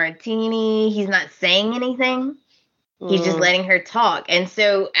sipping his martini. He's not saying anything. He's just letting her talk. And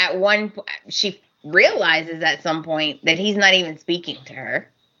so at one point, she realizes at some point that he's not even speaking to her.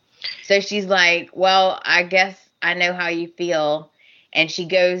 So she's like, well, I guess I know how you feel. And she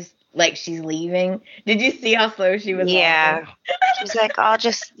goes like she's leaving. Did you see how slow she was? Yeah. walking? She's like,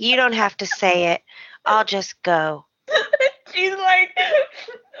 you don't have to say it. I'll just go. She's like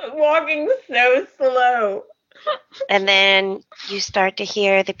walking so slow. And then you start to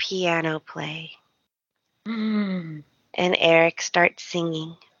hear the piano play. Mm. And Eric starts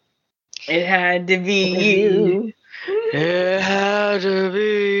singing. It had to be you. It had to be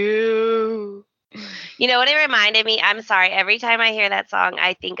you. You know what it reminded me? I'm sorry. Every time I hear that song,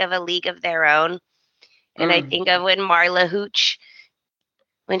 I think of A League of Their Own. And I think of when Marla Hooch,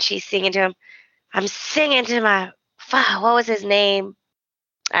 when she's singing to him, I'm singing to what was his name?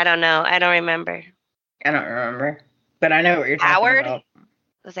 I don't know. I don't remember. I don't remember. But I know what you're talking about.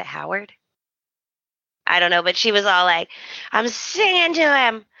 Was it Howard? I don't know. But she was all like, I'm singing to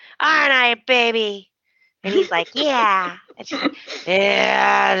him. Aren't I, baby? And he's like, yeah. And she's like,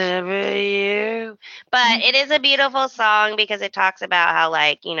 yeah, to be you. But it is a beautiful song because it talks about how,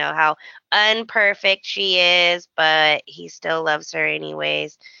 like, you know, how unperfect she is, but he still loves her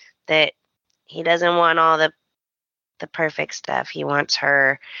anyways. That he doesn't want all the perfect stuff. He wants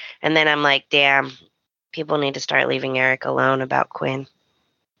her. And then I'm like, damn, people need to start leaving Eric alone about Quinn.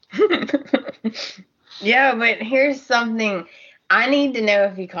 Yeah, but here's something. I need to know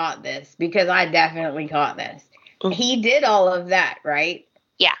if you caught this, because I definitely caught this. Mm-hmm. He did all of that, right?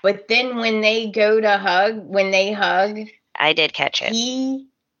 Yeah. But then when they hug, I did catch it. He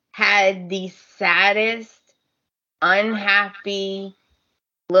had the saddest, unhappy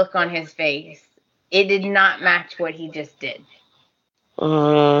look on his face. It did not match what he just did.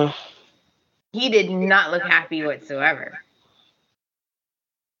 He did not look happy whatsoever.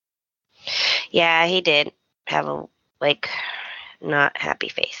 Yeah, he did have a, not happy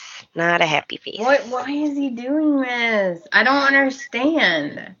face. Not a happy face. Why is he doing this? I don't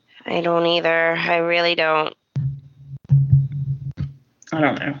understand. I don't either. I really don't. I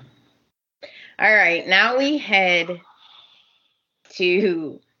don't know. All right, now we head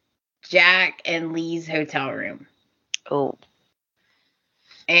to Jack and Lee's hotel room. Oh.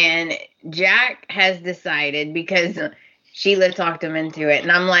 And Jack has decided, because Sheila talked him into it,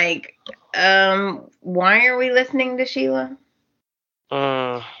 and I'm like, why are we listening to Sheila?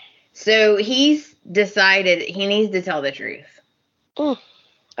 So he's decided he needs to tell the truth.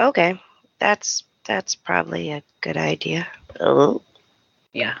 Okay. That's probably a good idea. Oh.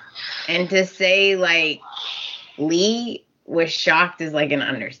 Yeah. And to say, like, Lee was shocked is like an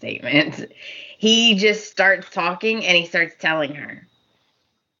understatement. He just starts talking and he starts telling her.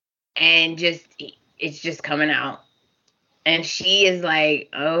 And it's just coming out. And she is like,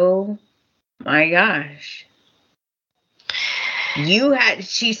 oh my gosh.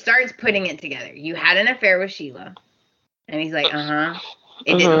 She starts putting it together. You had an affair with Sheila. And he's like, uh-huh.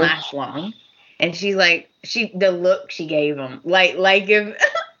 It didn't last long. And she's like, the look she gave him, like if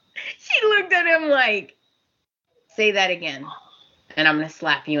she looked at him like, say that again, and I'm going to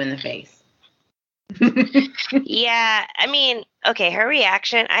slap you in the face. Yeah, I mean, okay, her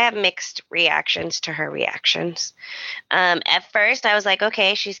reaction, I have mixed reactions to her reactions. At first, I was like,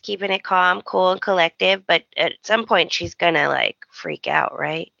 okay, she's keeping it calm, cool, and collective, but at some point, she's going to, like, freak out,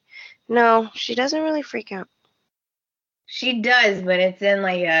 right? No, she doesn't really freak out. She does, but it's in,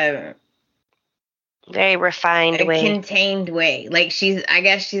 like, a very refined way. Contained way. Like, I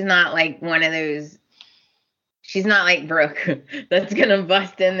guess she's not, like, one of those, she's not like Brooke that's going to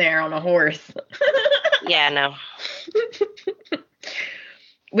bust in there on a horse. Yeah, no.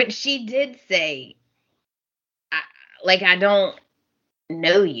 But she did say, I don't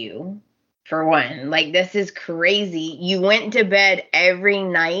know you, for one. Like, this is crazy. You went to bed every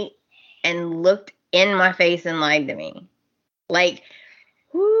night and looked in my face and lied to me. Like,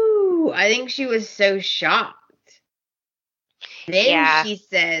 whoo. Ooh, I think she was so shocked. Then she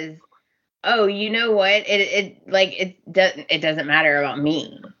says, "Oh, you know what? It doesn't matter about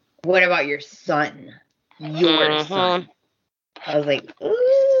me. What about your son? Your son." I was like,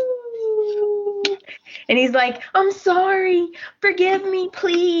 ooh. And he's like, "I'm sorry. Forgive me,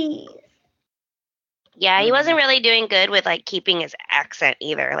 please." Yeah, he wasn't really doing good with like keeping his accent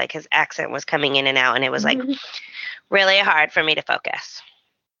either. Like his accent was coming in and out, and it was like really hard for me to focus.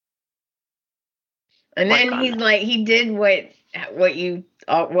 And then he's like, he did what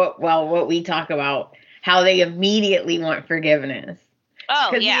we talk about, how they immediately want forgiveness. Oh,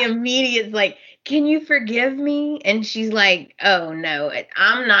 because yeah. the immediate's like, "Can you forgive me?" And she's like, "Oh no,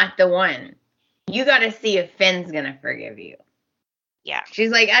 I'm not the one. You got to see if Finn's gonna forgive you." Yeah.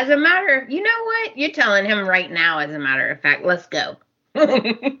 She's like, "As a matter of, you know what? You're telling him right now, as a matter of fact, let's go."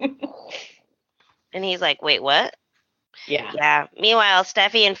 And he's like, "Wait, what?" Yeah. Yeah. Meanwhile,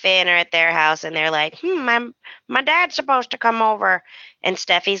 Steffi and Finn are at their house, and they're like, my dad's supposed to come over. And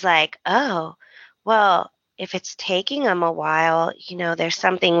Steffi's like, "Oh, well, if it's taking him a while, there's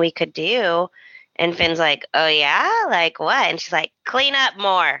something we could do." And Finn's like, "Oh, yeah? Like what?" And she's like, "Clean up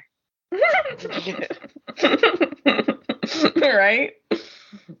more." Right?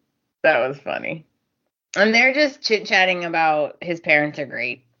 That was funny. And they're just chit-chatting about his parents are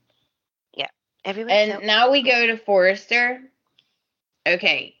great. Yeah. And now we go to Forrester.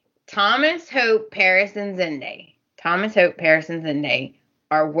 Okay. Thomas, Hope, Paris, and Zende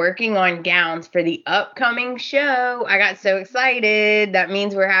are working on gowns for the upcoming show. I got so excited. That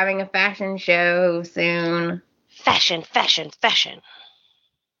means we're having a fashion show soon. Fashion.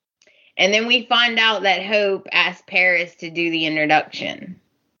 And then we find out that Hope asked Paris to do the introduction.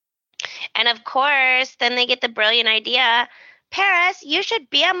 And of course, then they get the brilliant idea, "Paris, you should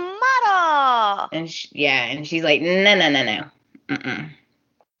be a model." And she's like, no. Mm-mm.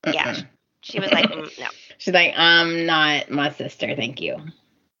 Yeah. She was like, no. She's like, "I'm not my sister, thank you."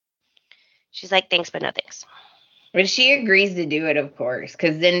 She's like, "Thanks, but no thanks." But she agrees to do it, of course,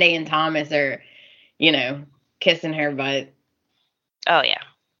 because Zende and Thomas are, kissing her butt. Oh, yeah.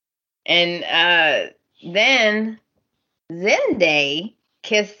 And then Zende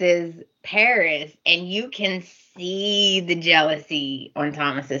kisses Paris, and you can see the jealousy on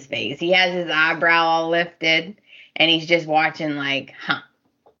Thomas's face. He has his eyebrow all lifted, and he's just watching like, huh.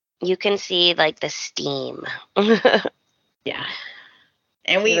 You can see like the steam. Yeah.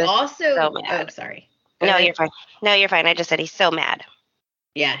 And we also... so mad. Oh, sorry. No, you're fine. I just said he's so mad.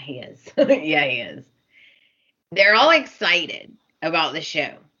 Yeah, he is. Yeah, he is. They're all excited about the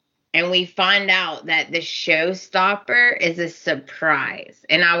show. And we find out that the showstopper is a surprise.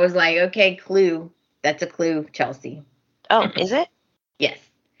 And I was like, okay, clue. That's a clue, Chelsea. Oh, is it? Yes.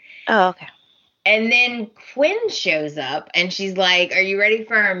 Oh, okay. And then Quinn shows up and she's like, "Are you ready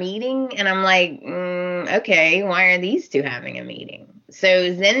for our meeting?" And I'm like, okay, why are these two having a meeting? So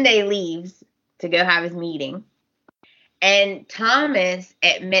Zende leaves to go have his meeting. And Thomas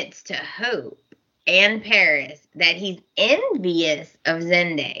admits to Hope and Paris that he's envious of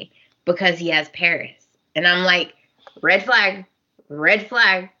Zende because he has Paris. And I'm like, red flag.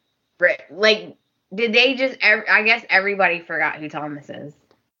 Like, did they just... I guess everybody forgot who Thomas is.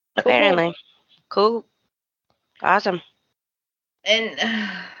 Apparently. Cool. Awesome. And,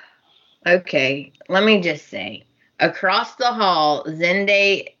 okay, let me just say, across the hall,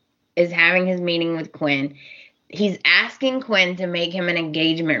 Zende is having his meeting with Quinn. He's asking Quinn to make him an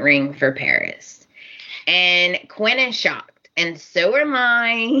engagement ring for Paris. And Quinn is shocked. And so am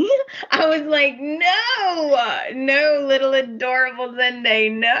I. I was like, no, little adorable Zende,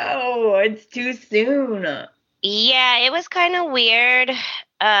 no, it's too soon. Yeah, it was kind of weird.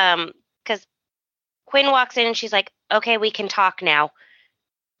 Because Quinn walks in and she's like, "Okay, we can talk now.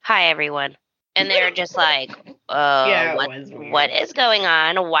 Hi, everyone." And they're just like, what is going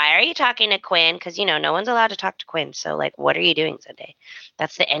on? Why are you talking to Quinn? Because, no one's allowed to talk to Quinn. So, like, what are you doing today?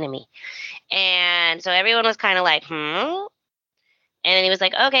 That's the enemy. And so everyone was kind of like, And then he was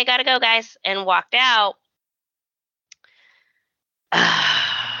like, "Okay, gotta go, guys," and walked out.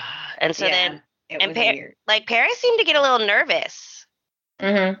 And so then, Paris seemed to get a little nervous.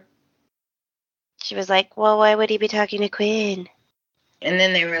 Mm-hmm. She was like, "Well, why would he be talking to Quinn?" And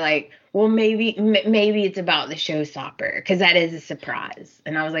then they were like, "Well, maybe it's about the showstopper, because that is a surprise."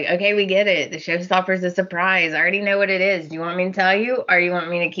 And I was like, okay, we get it. The showstopper's a surprise. I already know what it is. Do you want me to tell you, or you want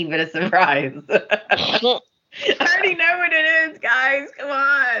me to keep it a surprise? I already know what it is, guys. Come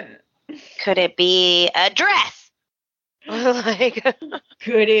on. Could it be a dress?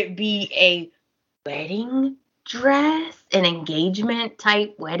 Could it be a wedding dress? An engagement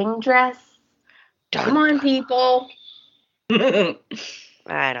type wedding dress? Come on, people.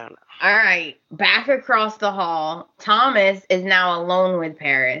 I don't know. All right, back across the hall, Thomas is now alone with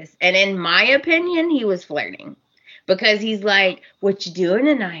Paris. And in my opinion, he was flirting. Because he's like, what you doing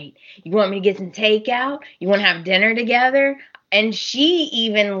tonight? You want me to get some takeout? You want to have dinner together? And she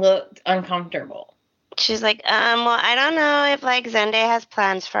even looked uncomfortable. She's like, well, I don't know if like Zende has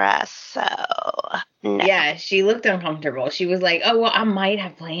plans for us, so no. Yeah, she looked uncomfortable. She was like, oh, well, I might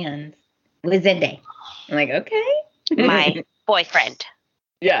have plans with Zende. I'm like, okay. My boyfriend.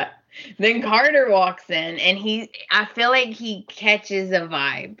 Yeah. Then Carter walks in and I feel like he catches a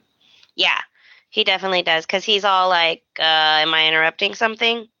vibe. Yeah, he definitely does. Because he's all like, am I interrupting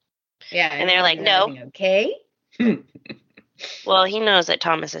something? Yeah. And they're like, no. Okay. Well, he knows that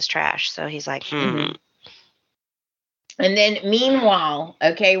Thomas is trash. So he's like, And then meanwhile,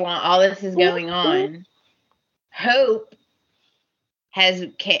 okay, while all this is going on, Hope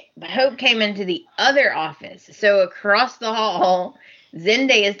came into the other office. So across the hall,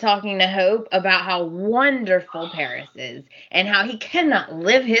 Zende is talking to Hope about how wonderful Paris is and how he cannot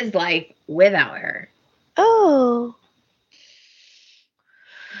live his life without her. Oh.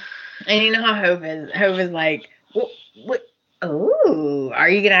 And you know how Hope is. Hope is like, what? Oh, are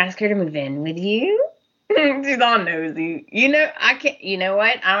you gonna ask her to move in with you? She's all nosy. You know, I can't. You know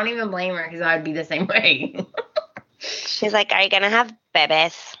what? I don't even blame her because I'd be the same way. She's like, are you gonna have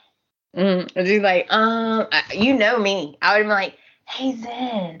babies? And she's like, you know me. I would be like, hey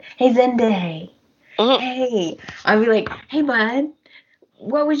Zen, hey Zende, hey. I'd be like, hey bud,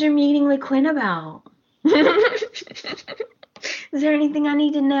 what was your meeting with Quinn about? Is there anything I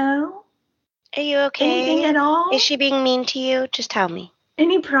need to know? Are you okay? Anything at all? Is she being mean to you? Just tell me.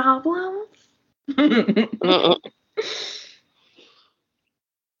 Any problems?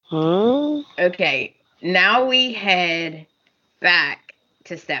 Okay, now we head back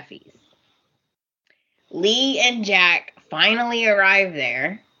to Steffi's. Lee and Jack finally arrive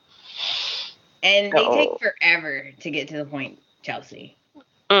there, and they take forever to get to the point, Chelsea.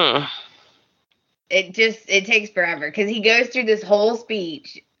 It takes forever because he goes through this whole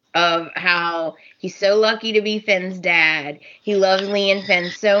speech of how he's so lucky to be Finn's dad. He loves Lee and Finn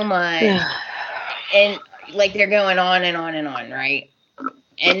so much. And like they're going on and on and on, right?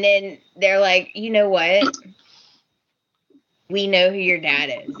 And then they're like, you know what? We know who your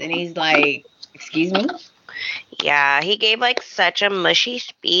dad is. And he's like, excuse me? Yeah, he gave like such a mushy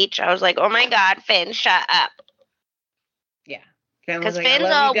speech. I was like, oh my God, Finn, shut up. Yeah. Because Finn's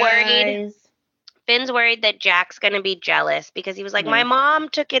all worried. Finn's worried that Jack's going to be jealous because he was like, my mom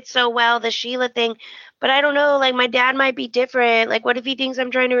took it so well, the Sheila thing, but I don't know, like my dad might be different. Like what if he thinks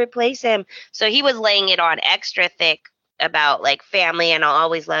I'm trying to replace him? So he was laying it on extra thick about like family and I'll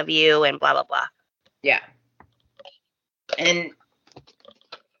always love you and blah, blah, blah. Yeah. And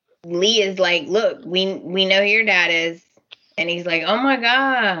Lee is like, look, we know who your dad is. And he's like, oh my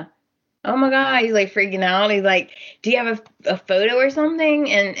God. He's like freaking out. He's like, do you have a photo or something?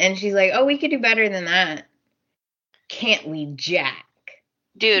 And she's like, oh, we could do better than that. Can't we, Jack?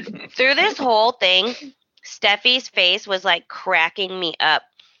 Dude, through this whole thing, Steffi's face was like cracking me up.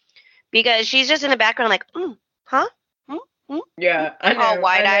 Because she's just in the background like, huh? Yeah, I know. All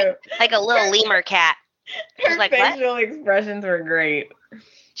wide-eyed, like a little lemur cat. Her like, facial expressions were great.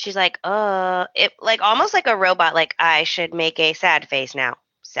 She's like, it like almost like a robot, like, I should make a sad face now.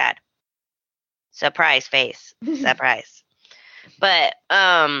 Sad. Surprise face. Surprise. But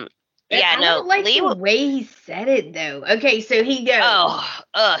yeah, I don't like the way he said it though. Okay, so he goes,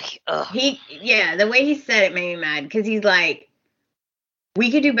 the way he said it made me mad because he's like,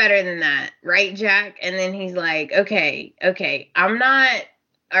 we could do better than that, right, Jack? And then he's like, okay, I'm not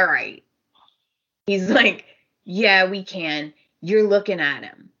all right. He's like, yeah, we can. You're looking at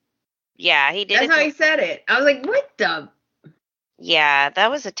him. Yeah, he did. That's how he said it. I was like, what the? Yeah,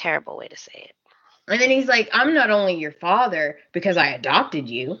 that was a terrible way to say it. And then he's like, I'm not only your father because I adopted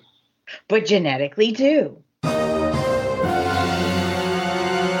you, but genetically too.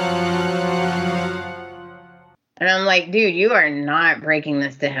 And I'm like, dude, you are not breaking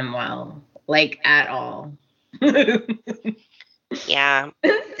this to him well. Like, at all. Yeah.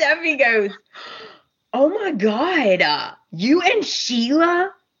 And Steffi goes, oh my God, you and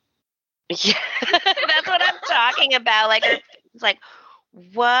Sheila? Yeah, that's what I'm talking about. Like, it's like,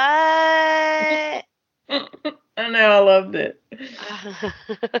 what? I know, I loved it.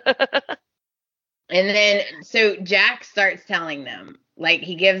 And then, so Jack starts telling them, like,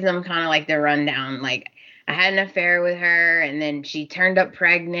 he gives them kind of like the rundown, like, I had an affair with her, and then she turned up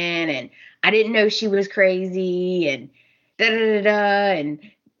pregnant, and I didn't know she was crazy, and da-da-da-da, and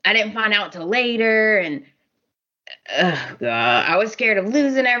I didn't find out till later, and God, I was scared of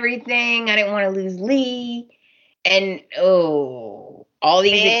losing everything. I didn't want to lose Lee, and All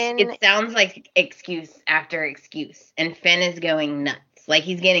these, Finn, it sounds like excuse after excuse. And Finn is going nuts. Like,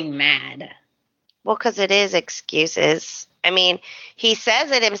 he's getting mad. well, because it is excuses. I mean, he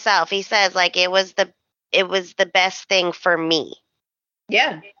says it himself. He says, like, it was the best thing for me.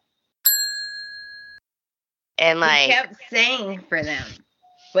 Yeah. And, He like, kept saying for them.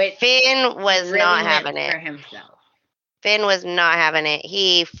 But Finn was really not meant having for it. himself. Finn was not having it.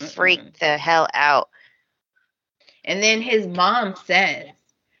 He freaked the hell out. And then his mom says,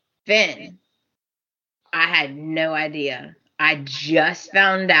 Finn, I had no idea. I just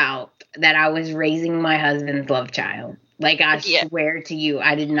found out that I was raising my husband's love child. Like, I swear to you,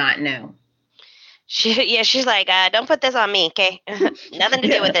 I did not know. She's like, don't put this on me, okay? Nothing to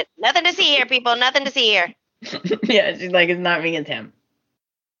do with it. Nothing to see here, people. Nothing to see here. Yeah, she's like, it's not me, it's him.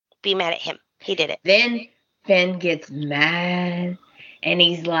 Be mad at him. He did it. Then Finn gets mad, and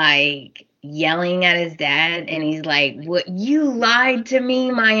he's like yelling at his dad, and he's like, what, you lied to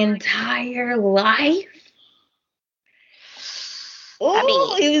me my entire life?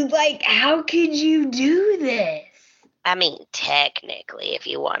 Oh, he was like, how could you do this? I mean, technically, if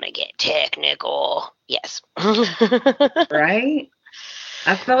you want to get technical, yes. Right?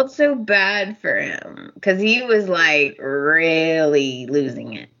 I felt so bad for him because he was like really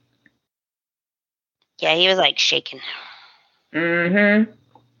losing it. Yeah, he was like shaking. Mm-hmm.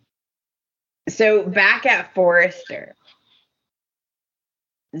 So back at Forrester,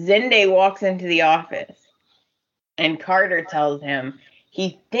 Zende walks into the office and Carter tells him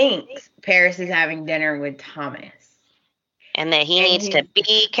he thinks Paris is having dinner with Thomas. And that he needs to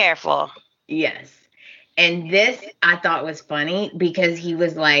be careful. Yes. And this I thought was funny because he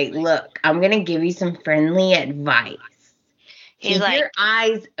was like, look, I'm going to give you some friendly advice. Keep your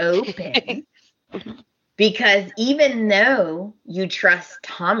eyes open. Because even though you trust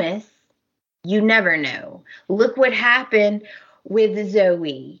Thomas, you never know. Look what happened with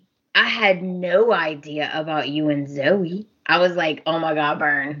Zoe. I had no idea about you and Zoe. I was like, oh my God,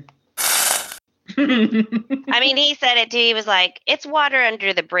 burn. I mean, he said it too. He was like, it's water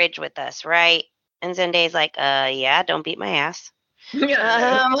under the bridge with us, right? And Zenda's like, yeah, don't beat my ass. And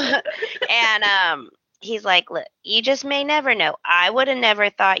he's like, look, you just may never know. I would have never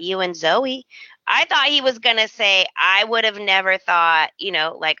thought you and Zoe. I thought he was going to say, I would have never thought, you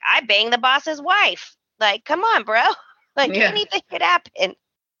know, like, I banged the boss's wife. Like, come on, bro. Like, anything could happen.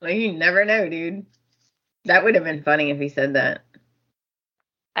 Like, you never know, dude. That would have been funny if he said that.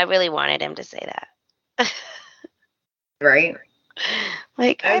 I really wanted him to say that. Right?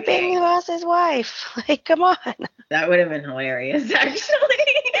 Like, I banged the boss's wife. Like, come on. That would have been hilarious, actually.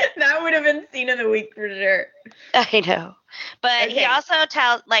 That would have been scene of the week for sure. I know. But he also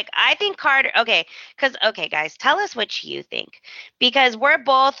tells, like, I think Carter, okay, guys, tell us what you think. Because we're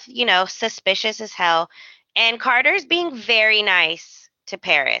both, you know, suspicious as hell. And Carter's being very nice to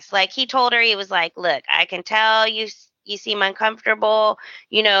Paris. Like, he told her, he was like, look, I can tell you seem uncomfortable.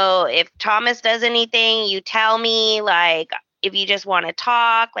 You know, if Thomas does anything, you tell me. Like, if you just want to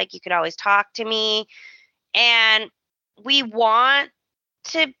talk, like, you could always talk to me. And we want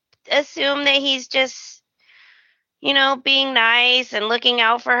to assume that he's just, you know, being nice and looking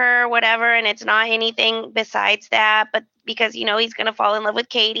out for her or whatever, and it's not anything besides that. But because, you know, he's going to fall in love with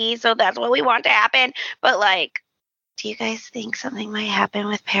Katie, so that's what we want to happen. But, like, do you guys think something might happen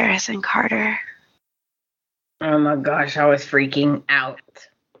with Paris and Carter? Oh my gosh, I was freaking out.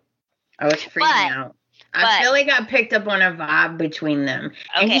 Out. I feel like I picked up on a vibe between them.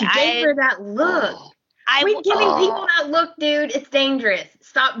 Okay, and he gave her that look. Quit giving people that look, dude. It's dangerous.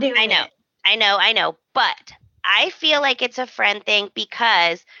 Stop doing it. I know. But I feel like it's a friend thing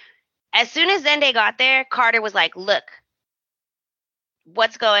because as soon as Zende got there, Carter was like, look,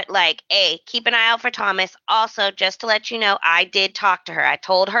 what's going, like, keep an eye out for Thomas. Also, just to let you know, I did talk to her. I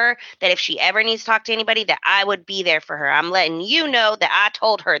told her that if she ever needs to talk to anybody, that I would be there for her. I'm letting you know that I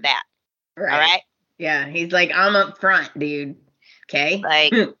told her that. Right. All right? Yeah, he's like, I'm up front, dude. Okay?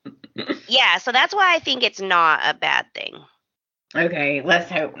 Like, yeah, so that's why I think it's not a bad thing. Okay, let's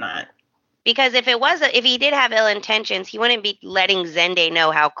hope not. Because if he did have ill intentions, he wouldn't be letting Zende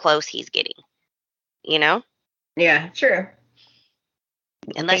know how close he's getting. You know? Yeah, true.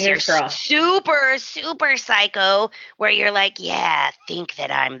 Unless you're super, super psycho, where you're like, yeah, think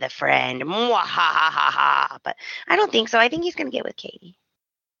that I'm the friend. Mwahahaha. But I don't think so. I think he's going to get with Katie.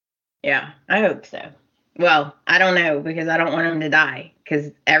 Yeah, I hope so. Well, I don't know because I don't want him to die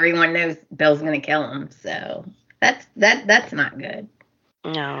because everyone knows Bill's going to kill him. So that's not good.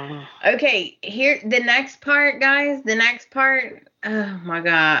 No. Okay, here the next part, guys. The next part. Oh my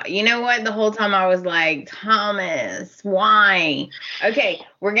god! You know what? The whole time I was like, Thomas, why? Okay,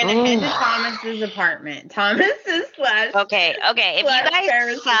 we're gonna head to Thomas's apartment. Thomas's slash. Okay. If you guys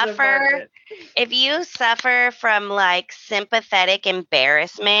Paris's suffer, apartment. if you suffer from like sympathetic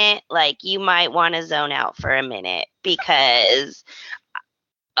embarrassment, like you might want to zone out for a minute because,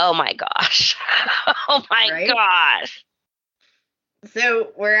 oh my gosh, oh my Right? gosh.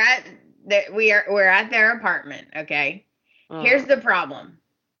 So we're at their apartment. Okay. Here's the problem.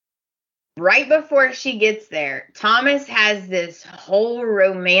 Right before she gets there, Thomas has this whole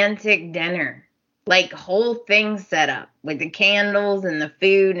romantic dinner, like whole thing set up with the candles and the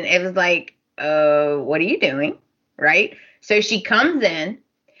food. And it was like, what are you doing? Right? So she comes in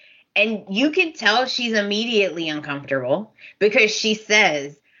and you can tell she's immediately uncomfortable because she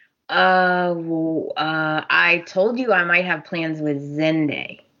says, I told you I might have plans with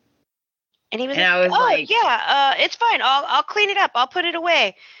Zende. And he was And like, I was oh, like, yeah, it's fine. I'll clean it up. I'll put it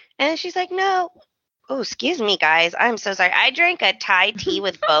away. And then she's like, no. Oh, excuse me, guys. I'm so sorry. I drank a Thai tea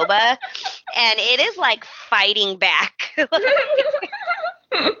with boba, and it is like fighting back. I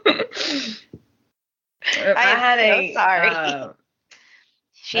had so sorry.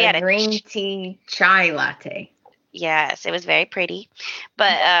 She had a green tea chai latte. Yes, it was very pretty.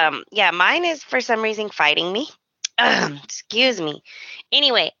 But yeah, mine is for some reason fighting me. Excuse me.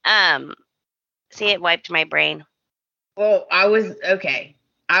 Anyway, see, it wiped my brain. Well, I was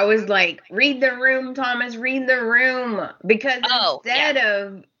like, read the room, Thomas, read the room. Because instead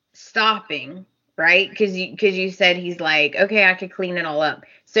of stopping, right? Because you said he's like, okay, I could clean it all up.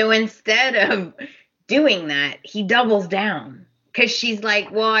 So instead of doing that, he doubles down. Because she's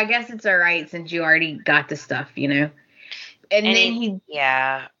like, well, I guess it's all right since you already got the stuff, you know? And then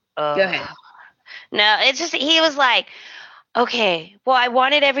yeah. Go ahead. No, it's just, he was like, okay, well, I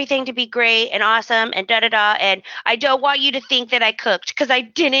wanted everything to be great and awesome and da-da-da, and I don't want you to think that I cooked because I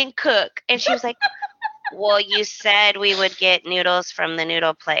didn't cook. And she was like, well, you said we would get noodles from the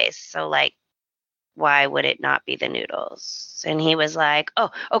noodle place, so, like, why would it not be the noodles? And he was like, oh,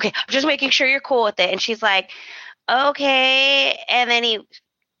 okay, I'm just making sure you're cool with it. And she's like, okay. And then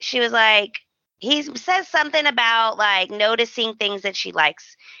she was like, he says something about like noticing things that she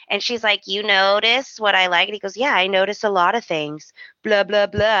likes. And she's like, you notice what I like? And he goes, yeah, I notice a lot of things, blah, blah,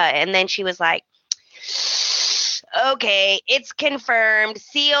 blah. And then she was like, okay, it's confirmed,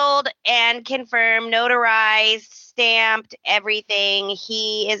 sealed and confirmed, notarized, stamped, everything.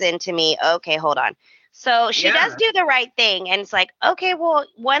 He is into me. Okay, hold on. So she does do the right thing. And it's like, okay, well,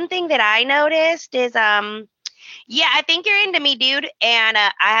 one thing that I noticed is, yeah, I think you're into me, dude. And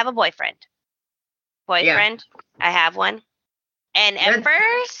I have a boyfriend. I have one. And at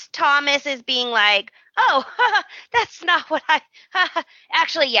first, Thomas is being like, oh, that's not what I,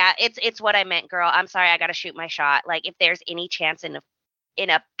 actually, yeah, it's what I meant, girl. I'm sorry, I got to shoot my shot. Like, if there's any chance in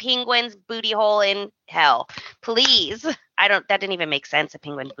a penguin's booty hole in hell, please. That didn't even make sense, a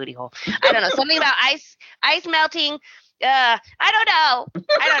penguin's booty hole. I don't know, something about ice melting. I don't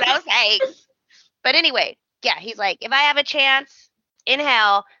know, thanks. But anyway, yeah, he's like, if I have a chance in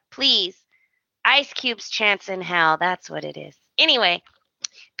hell, please. Ice Cube's chance in hell. That's what it is. Anyway,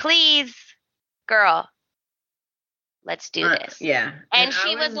 please, girl, let's do this. Yeah. And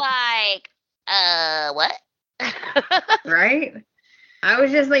she was like, what? Right? I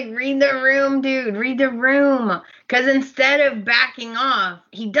was just like, read the room, dude. Read the room. Because instead of backing off,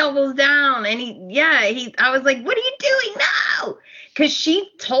 he doubles down. And I was like, what are you doing now? Because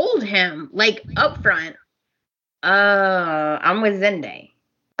she told him, like, up front, I'm with Zende.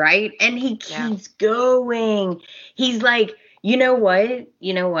 Right? And he keeps going. He's like, you know what?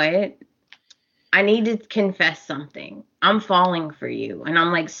 I need to confess something. I'm falling for you. And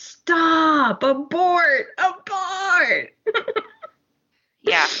I'm like, stop, abort.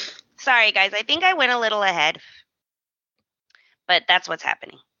 Yeah. Sorry, guys. I think I went a little ahead. But that's what's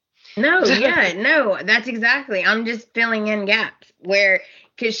happening. No, that's exactly. I'm just filling in gaps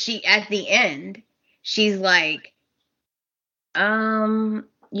because she, at the end, she's like,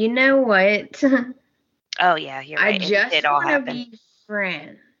 you know what? Oh, yeah, you're right. I just want to be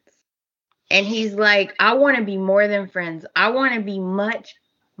friends. And he's like, I want to be more than friends. I want to be much,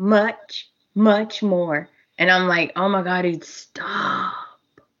 much, much more. And I'm like, oh my God, dude, stop.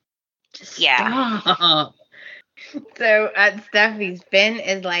 Just stop. So at Steffi's, Finn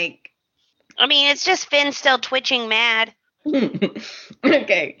is like, I mean, it's just Finn still twitching mad.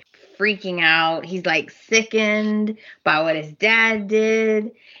 Okay. Freaking out. He's like sickened by what his dad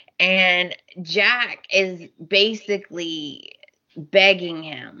did. And Jack is basically begging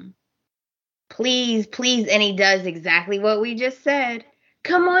him, please. And he does exactly what we just said.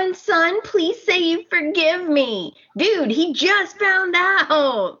 Come on, son, please say you forgive me. Dude, he just found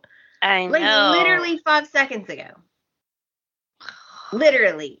out. I Like, know. literally 5 seconds ago.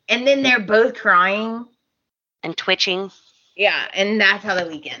 Literally. And then they're both crying. And twitching. Yeah, and that's how the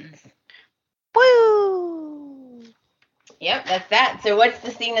week ends. Woo! Yep, that's that. So what's the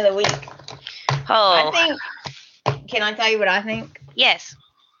scene of the week? Oh. I think, can I tell you what I think? Yes.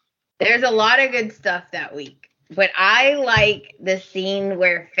 There's a lot of good stuff that week. But I like the scene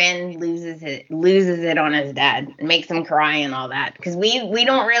where Finn loses it on his dad, and makes him cry and all that. Because we've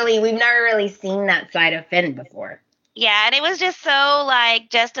never really seen that side of Finn before. Yeah, and it was just so like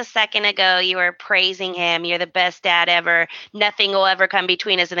just a second ago you were praising him. You're the best dad ever. Nothing will ever come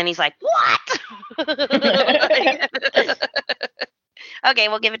between us. And then he's like, what? Okay,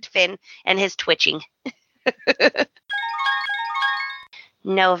 we'll give it to Finn and his twitching.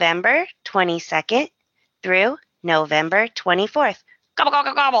 November 22nd through November 24th. Gobble,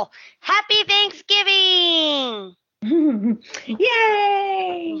 gobble, gobble. Happy Thanksgiving!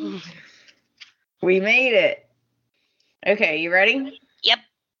 Yay! We made it. Okay, you ready? Yep.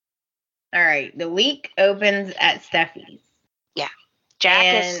 All right, the week opens at Steffi's. Yeah.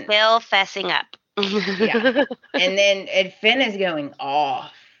 Jack is still fessing up. Yeah. And then Finn is going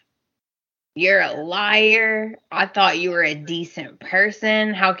off. You're a liar. I thought you were a decent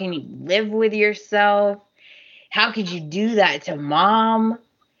person. How can you live with yourself? How could you do that to mom?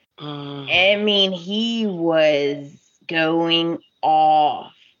 I mean, he was going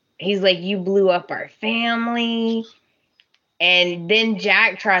off. He's like, you blew up our family. And then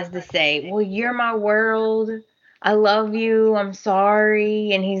Jack tries to say, well, you're my world. I love you. I'm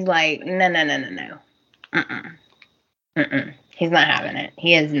sorry. And he's like, no. He's not having it.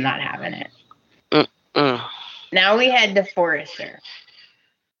 He is not having it. Now we head to Forrester.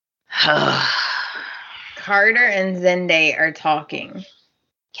 Carter and Zende are talking.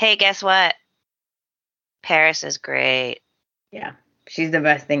 Hey, guess what? Paris is great. Yeah, she's the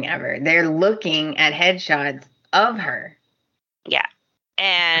best thing ever. They're looking at headshots of her. Yeah.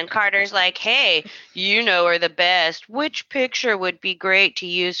 And Carter's like, hey, you know her the best. Which picture would be great to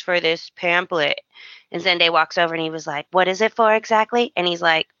use for this pamphlet? And Zende walks over and he was like, what is it for exactly? And he's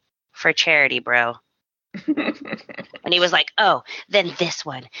like, for charity, bro. And he was like, oh, then this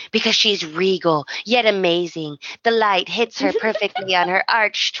one, because she's regal, yet amazing. The light hits her perfectly on her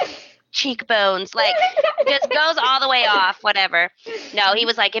arched cheekbones, like, just goes all the way off, whatever. No, he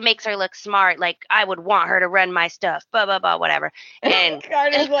was like, it makes her look smart, like, I would want her to run my stuff, blah, blah, blah, whatever. And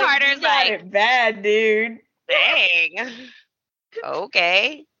Carter's like, it bad, dude. Dang.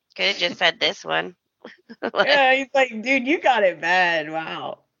 Okay. Could have just said this one. Yeah, he's like, dude, you got it bad.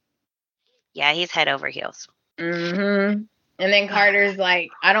 Wow. Yeah, he's head over heels. Mm-hmm. And then Carter's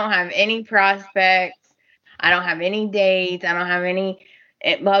like, I don't have any prospects. I don't have any dates. I don't have any.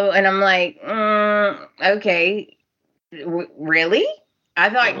 And I'm like, okay. Really? I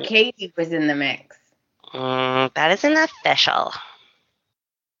thought Katie was in the mix. That isn't official.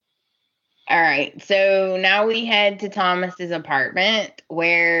 All right. So now we head to Thomas's apartment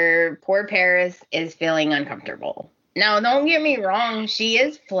where poor Paris is feeling uncomfortable. Now, don't get me wrong. She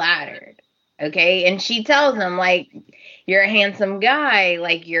is flattered. Okay, and she tells him, like, you're a handsome guy,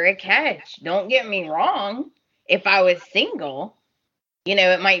 like, you're a catch. Don't get me wrong. If I was single,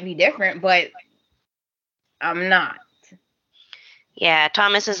 it might be different, but I'm not. Yeah,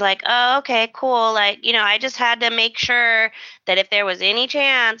 Thomas is like, oh, okay, cool. Like, I just had to make sure that if there was any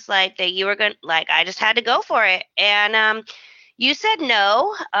chance, like, that you were going to, like, I just had to go for it. And you said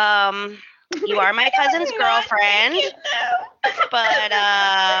no. You are my cousin's girlfriend.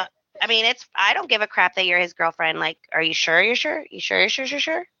 But, I mean, I don't give a crap that you're his girlfriend. Like, are you sure you're sure? You sure you're sure you're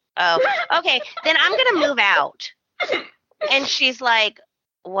sure? Oh, okay. Then I'm going to move out. And she's like,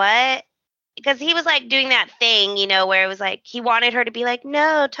 what? Because he was like doing that thing, where it was like, he wanted her to be like,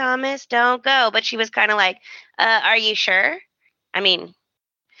 no, Thomas, don't go. But she was kind of like, are you sure? I mean,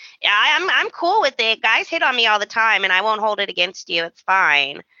 yeah, I'm cool with it. Guys hit on me all the time and I won't hold it against you. It's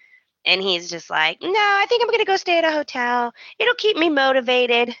fine. And he's just like, no, I think I'm going to go stay at a hotel. It'll keep me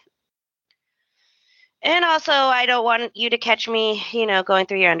motivated. And also, I don't want you to catch me, going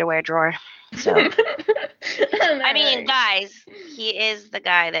through your underwear drawer. So, I mean, guys, he is the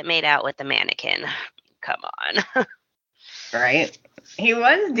guy that made out with the mannequin. Come on. Right? He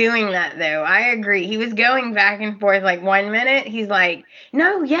was doing that, though. I agree. He was going back and forth. Like, 1 minute, he's like,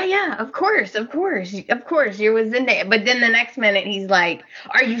 no, yeah, of course, you're with Zendaya. But then the next minute, he's like,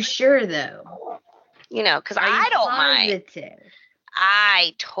 are you sure, though? Because I don't mind. Positive?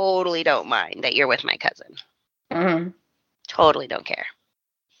 I totally don't mind that you're with my cousin. Mm-hmm. Totally don't care.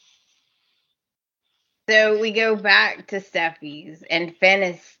 So we go back to Steffi's, and Finn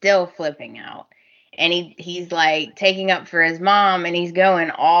is still flipping out. And he's like taking up for his mom, and he's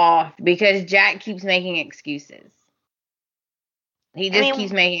going off because Jack keeps making excuses. He just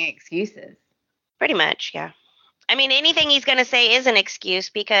keeps making excuses. Pretty much, yeah. I mean, anything he's going to say is an excuse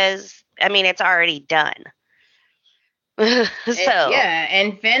because, I mean, it's already done. Yeah,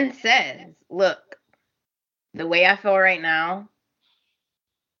 and Finn says, look, the way I feel right now,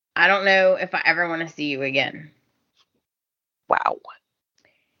 I don't know if I ever want to see you again. Wow.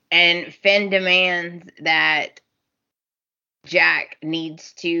 And Finn demands that Jack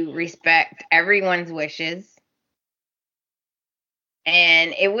needs to respect everyone's wishes.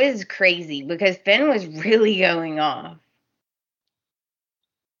 And it was crazy because Finn was really going off.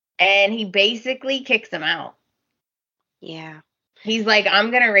 And he basically kicks him out. Yeah. He's like,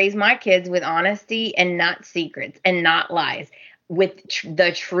 I'm going to raise my kids with honesty and not secrets and not lies, with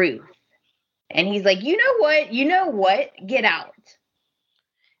the truth. And he's like, you know what? Get out.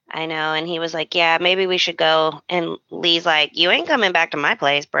 I know. And he was like, yeah, maybe we should go. And Lee's like, you ain't coming back to my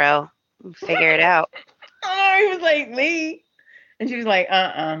place, bro. Figure it out. Oh, he was like, Lee. And she was like,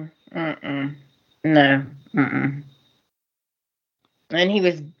 no, And he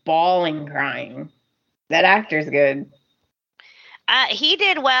was bawling, crying. That actor's good. He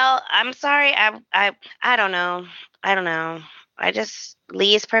did well. I'm sorry. I don't know.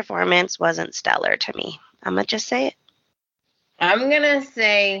 Lee's performance wasn't stellar to me. I'm going to just say it. I'm going to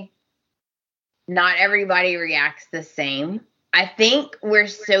say not everybody reacts the same. I think we're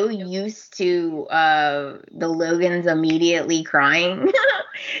so used to the Logans immediately crying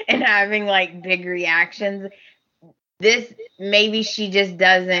and having like big reactions. This, maybe she just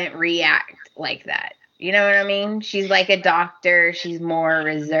doesn't react like that. You know what I mean? She's like a doctor. She's more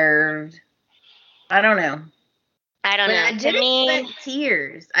reserved. I don't know. I don't know. I didn't expect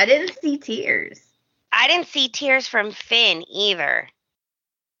tears. I didn't see tears. I didn't see tears from Finn either.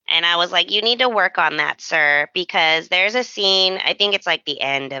 And I was like, you need to work on that, sir, because there's a scene, I think it's like the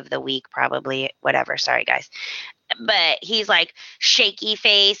end of the week, probably, whatever. Sorry, guys. But he's like shaky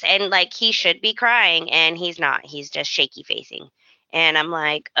face and like he should be crying and he's not. He's just shaky facing. And I'm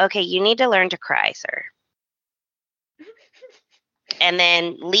like, okay, you need to learn to cry, sir. And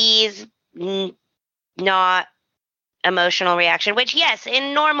then Lee's not emotional reaction, which, yes,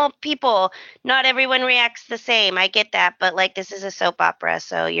 in normal people, not everyone reacts the same. I get that. But like, this is a soap opera,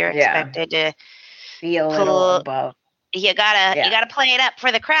 so you're expected to be a little above. You gotta play it up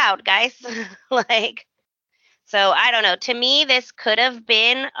for the crowd, guys. Like, so I don't know. To me, this could have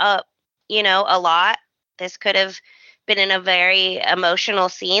been a lot. This could have been in a very emotional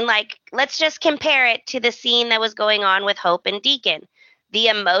scene. Like, let's just compare it to the scene that was going on with Hope and Deacon. The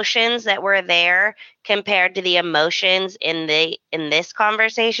emotions that were there compared to the emotions in this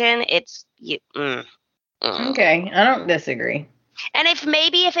conversation, it's okay. I don't disagree. And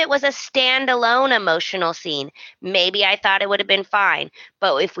if it was a standalone emotional scene, maybe I thought it would have been fine.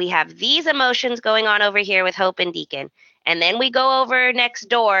 But if we have these emotions going on over here with Hope and Deacon, and then we go over next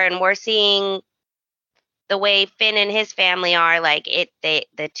door and we're seeing the way Finn and his family are, like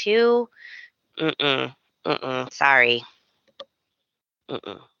the two, sorry.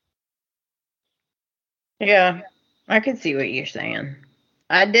 Yeah, I can see what you're saying.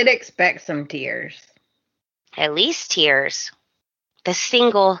 I did expect some tears. At least tears. The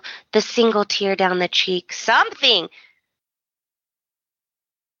single tear down the cheek. Something.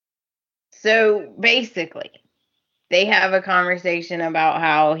 So basically, they have a conversation about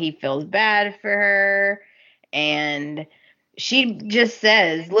how he feels bad for her. And she just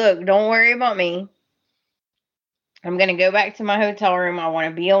says, look, don't worry about me. I'm going to go back to my hotel room. I want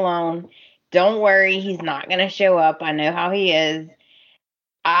to be alone. Don't worry. He's not going to show up. I know how he is.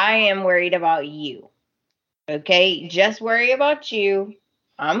 I am worried about you. Okay? Just worry about you.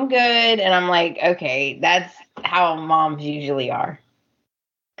 I'm good. And I'm like, okay, that's how moms usually are.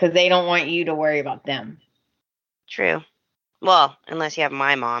 Because they don't want you to worry about them. True. Well, unless you have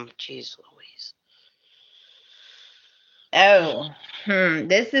my mom. Jeez Louise. Oh,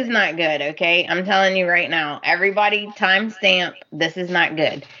 this is not good, okay? I'm telling you right now. Everybody, timestamp. This is not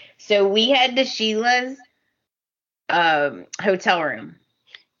good. So we head to Sheila's hotel room.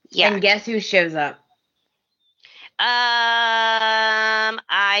 Yeah. And guess who shows up?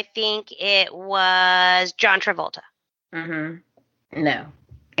 I think it was John Travolta. No,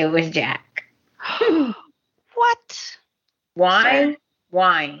 it was Jack. What? Why?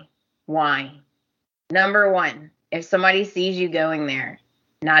 Why? Number one, if somebody sees you going there,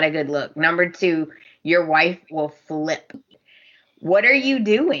 not a good look. Number two, your wife will flip. What are you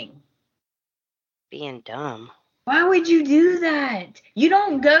doing? Being dumb. Why would you do that? You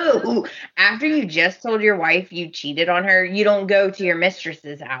don't go after you just told your wife you cheated on her. You don't go to your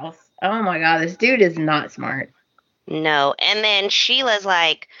mistress's house. Oh my God, this dude is not smart. No. And then Sheila's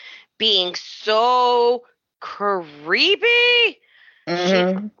like being so creepy.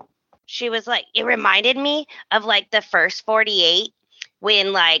 Mm-hmm. She was like, it reminded me of like the first 48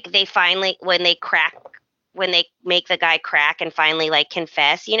 when like when they make the guy crack and finally like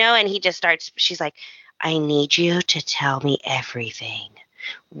confess, and he just starts, she's like, I need you to tell me everything.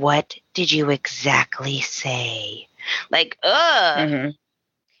 What did you exactly say? Like, ugh. Mm-hmm.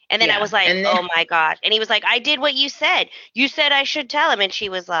 And then I Yeah. was like, And then, oh my gosh. And he was like, I did what you said. You said I should tell him. And she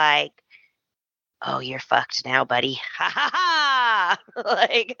was like, oh, you're fucked now, buddy. Ha ha ha.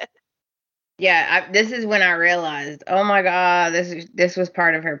 Like, yeah, this is when I realized, oh my God, this was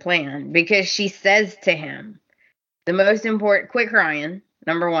part of her plan, because she says to him, the most important, quit crying.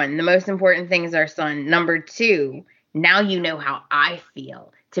 Number one, the most important thing is our son. Number two, now you know how I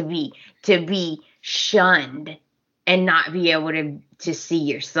feel to be shunned and not be able to see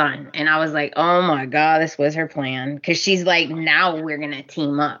your son. And I was like, oh my God, this was her plan. Because she's like, now we're going to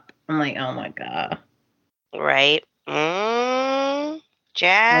team up. I'm like, oh my God. right. I was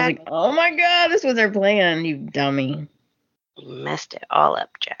Jack. like, oh my God, this was her plan, you dummy. You messed it all up,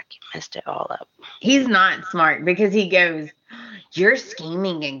 Jack. You messed it all up. He's not smart because he goes, you're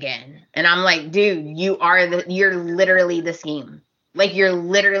scheming again. And I'm like, dude, you're literally the scheme. Like, you're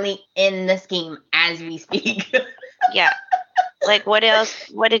literally in the scheme as we speak. Yeah. Like, what else?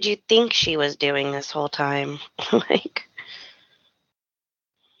 What did you think she was doing this whole time? Like,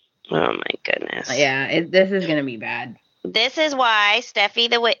 oh my goodness. Yeah, this is going to be bad. This is why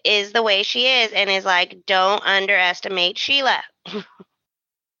Steffi is the way she is, and is like, don't underestimate Sheila.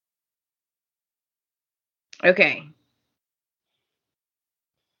 Okay.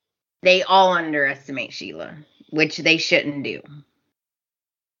 They all underestimate Sheila, which they shouldn't do.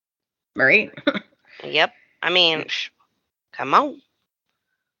 Right? Yep. I mean, come on.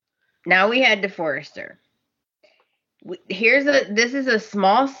 Now we head to Forrester. This is a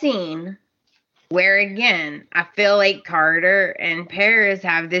small scene where, again, I feel like Carter and Paris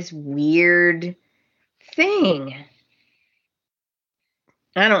have this weird thing.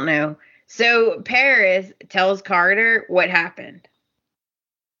 I don't know. So Paris tells Carter what happened.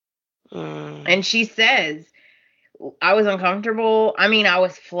 And she says, I was uncomfortable. I mean, I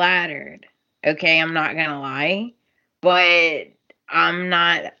was flattered. Okay, I'm not going to lie. But I'm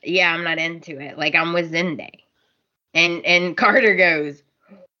not into it. Like, I'm with Zende. And Carter goes,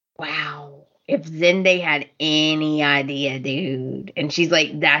 wow, if Zende had any idea, dude. And she's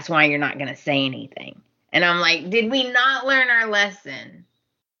like, that's why you're not going to say anything. And I'm like, did we not learn our lesson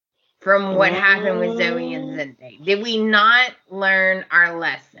from what happened with Zoe and Zende? Did we not learn our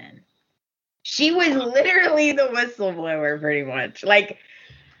lesson? She was literally the whistleblower, pretty much. Like,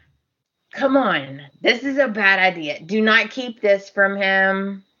 come on. This is a bad idea. Do not keep this from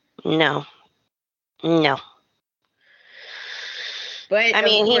him. No. But I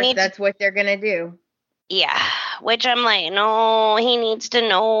mean, of course, that's what they're going to do. Yeah. Which I'm like, no, he needs to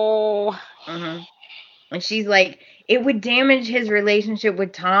know. Mm-hmm. And she's like, it would damage his relationship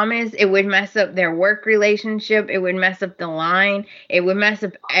with Thomas. It would mess up their work relationship. It would mess up the line. It would mess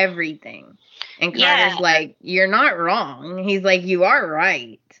up everything. And Carter's like, you're not wrong. He's like, you are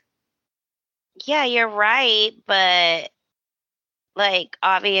right. Yeah, you're right. But, like,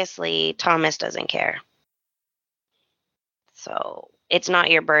 obviously, Thomas doesn't care. So it's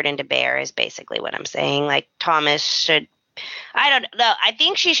not your burden to bear is basically what I'm saying. Like, Thomas should, I don't know. I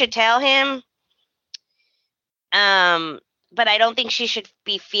think she should tell him. But I don't think she should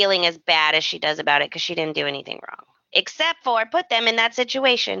be feeling as bad as she does about it because she didn't do anything wrong. Except for put them in that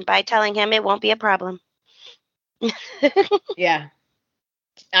situation by telling him it won't be a problem. Yeah.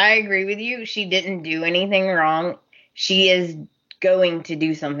 I agree with you. She didn't do anything wrong. She is going to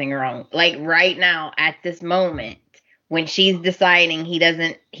do something wrong. Like right now, at this moment, when she's deciding he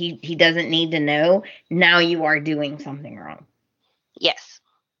doesn't need to know, now you are doing something wrong. Yes.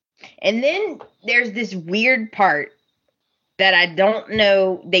 And then there's this weird part that I don't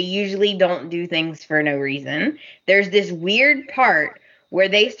know. They usually don't do things for no reason. There's this weird part where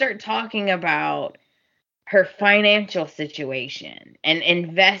they start talking about her financial situation and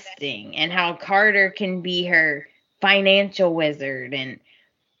investing and how Carter can be her financial wizard. And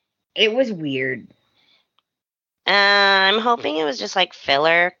it was weird. I'm hoping it was just like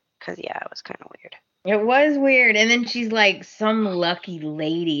filler because, yeah, it was kind of weird. It was weird. And then she's like, some lucky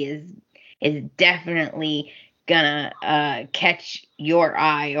lady is definitely gonna catch your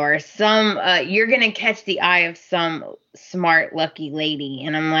eye, or some you're gonna catch the eye of some smart lucky lady.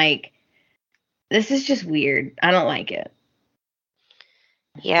 And I'm like, This is just weird. I don't like it.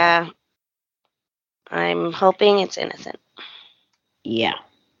 Yeah. I'm hoping it's innocent. Yeah.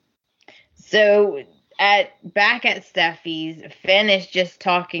 So back at Steffi's, Finn is just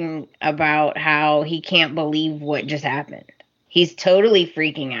talking about how he can't believe what just happened. He's totally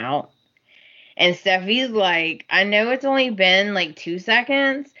freaking out. And Steffi's like, I know it's only been like 2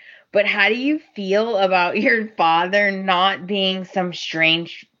 seconds, but how do you feel about your father not being some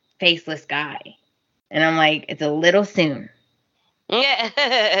strange faceless guy? And I'm like, it's a little soon.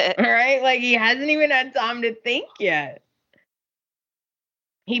 Right? Like, he hasn't even had time to think yet.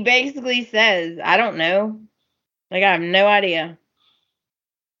 He basically says, I don't know. Like, I have no idea.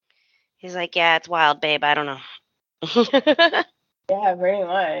 He's like, yeah, it's wild, babe. I don't know. Yeah, pretty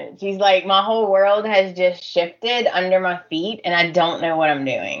much. He's like, my whole world has just shifted under my feet, and I don't know what I'm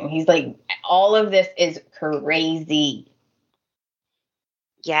doing. He's like, all of this is crazy.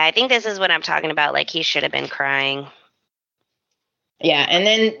 Yeah, I think this is what I'm talking about. Like, he should have been crying. Yeah, and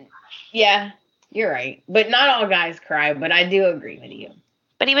then, yeah, you're right. But not all guys cry, but I do agree with you.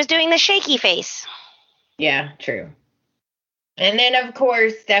 But he was doing the shaky face. Yeah, true. And then, of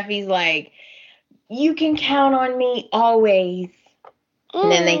course, Steffi's like, you can count on me always.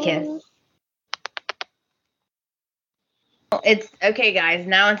 And then they kiss. It's okay, guys.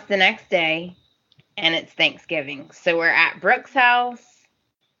 Now it's the next day, and it's Thanksgiving. So we're at Brooke's house.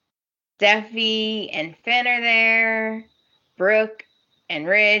 Steffi and Finn are there. Brooke and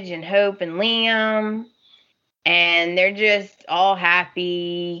Ridge and Hope and Liam. And they're just all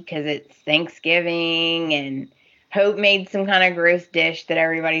happy because it's Thanksgiving. And Hope made some kind of gross dish that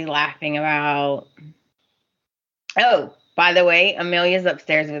everybody's laughing about. Oh, by the way, Amelia's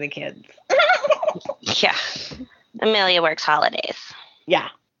upstairs with the kids. Yeah. Amelia works holidays. Yeah.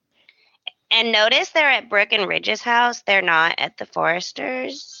 And notice they're at Brooke and Ridge's house. They're not at the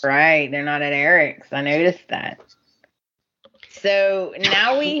Forresters. Right. They're not at Eric's. I noticed that. So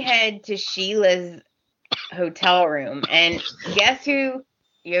now we head to Sheila's hotel room. And guess who?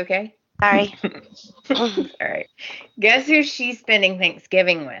 You okay? Sorry. All right. Guess who she's spending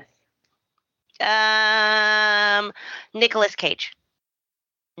Thanksgiving with? Nicolas Cage.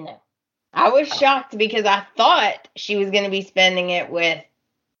 No. I was shocked because I thought she was going to be spending it with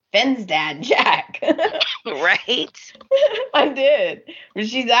Finn's dad, Jack. Right? I did. But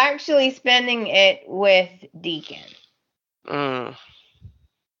she's actually spending it with Deacon. Mm.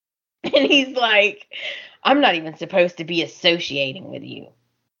 And he's like, I'm not even supposed to be associating with you.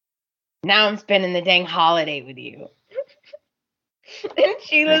 Now I'm spending the dang holiday with you. And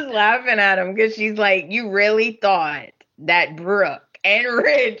Sheila's laughing at him because she's like, you really thought that Brooke and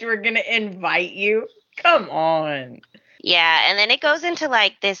Ridge were going to invite you? Come on. Yeah, and then it goes into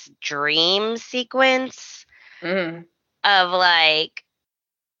like this dream sequence of like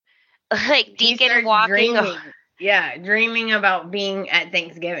Deacon walking. Dreaming about being at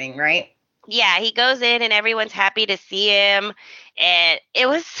Thanksgiving, right? Yeah, he goes in and everyone's happy to see him. And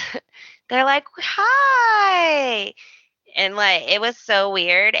they're like, hi. And like, it was so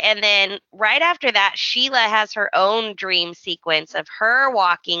weird. And then right after that, Sheila has her own dream sequence of her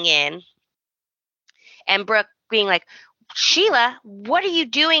walking in and Brooke being like, Sheila, what are you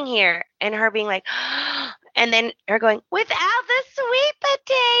doing here? And her being like, and then her going, without the sweet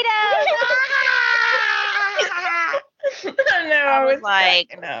potatoes. I was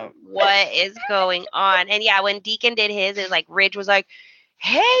like, what is going on? And yeah, when Deacon did his, it was like, Ridge was like,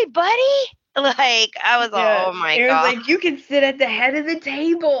 hey, buddy. Like, I was like, oh my God. It was like, you can sit at the head of the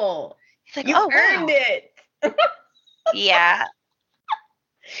table. He's like, you earned it. Yeah.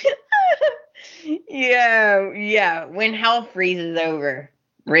 Yeah. When hell freezes over,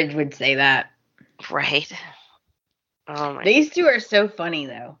 Ridge would say that. Right. Oh my. These two are so funny,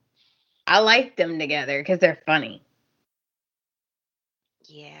 though. I like them together because they're funny.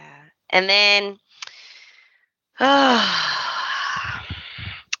 Yeah. And then,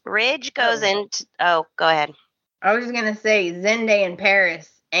 Ridge goes into. Oh, go ahead. I was just gonna say Zende and Paris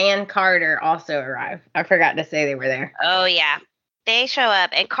and Carter also arrive. I forgot to say they were there. Oh yeah, they show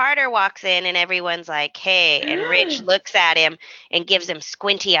up and Carter walks in and everyone's like, "Hey!" And Ridge looks at him and gives him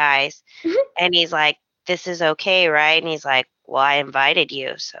squinty eyes, and he's like, "This is okay, right?" And he's like, "Well, I invited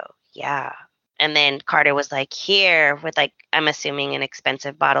you, so yeah." And then Carter was like, "Here," with like, I'm assuming an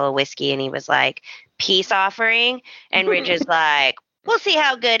expensive bottle of whiskey, and he was like, "Peace offering," and Ridge is like, we'll see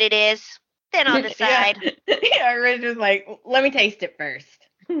how good it is. Then I'll decide. Yeah, Ridge was like, let me taste it first.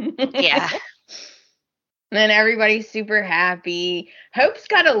 Yeah. And then everybody's super happy. Hope's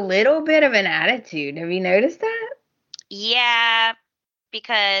got a little bit of an attitude. Have you noticed that? Yeah,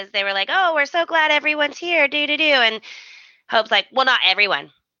 because they were like, oh, we're so glad everyone's here, do. And Hope's like, well, not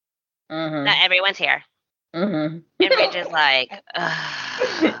everyone. Not everyone's here. And Ridge is like,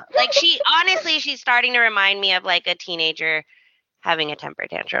 ugh. Like she's starting to remind me of like a teenager having a temper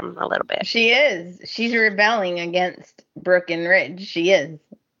tantrum a little bit. She is. She's rebelling against Brooke and Ridge. She is.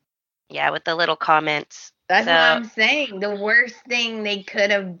 Yeah, with the little comments. That's what I'm saying. The worst thing they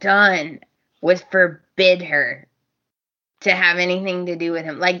could have done was forbid her to have anything to do with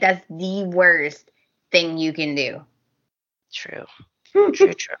him. Like, that's the worst thing you can do. True.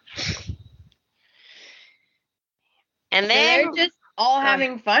 True. And then they're just all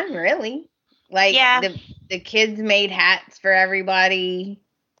having fun, really. Like, the kids made hats for everybody.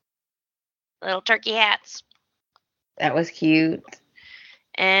 Little turkey hats. That was cute.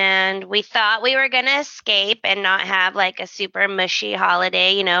 And we thought we were going to escape and not have like a super mushy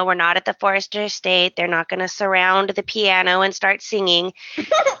holiday. You know, we're not at the Forrester Estate. They're not going to surround the piano and start singing.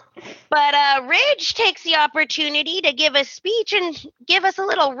 But Ridge takes the opportunity to give a speech and give us a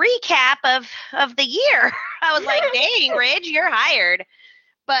little recap of the year. I was like, dang, Ridge, you're hired.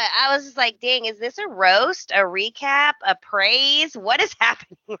 But I was just like, dang, is this a roast, a recap, a praise? What is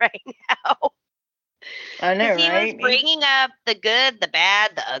happening right now? I know, he right? was bringing up the good, the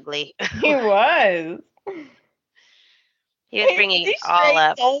bad, the ugly. He was. He was bringing it all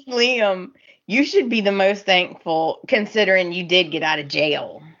up. Told Liam, you should be the most thankful considering you did get out of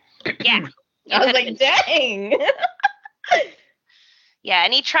jail. Yeah. I was like, dang. Yeah,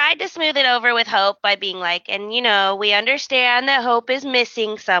 and he tried to smooth it over with Hope by being like, and you know, we understand that Hope is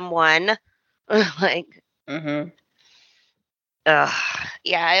missing someone. Like, yeah,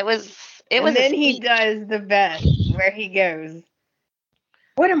 it was. And then he does the best where he goes,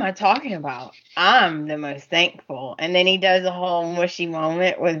 what am I talking about? I'm the most thankful. And then he does a whole mushy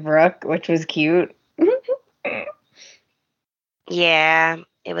moment with Brooke, which was cute. Yeah,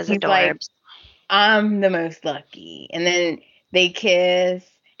 it was adorable. Like, I'm the most lucky. And then they kiss.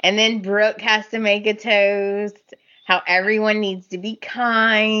 And then Brooke has to make a toast. How everyone needs to be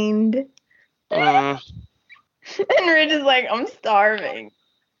kind. And Ridge is like, I'm starving.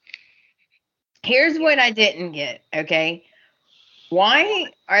 Here's what I didn't get, okay?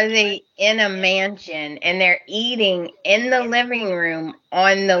 Why are they in a mansion and they're eating in the living room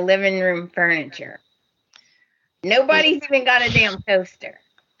on the living room furniture? Nobody's even got a damn toaster.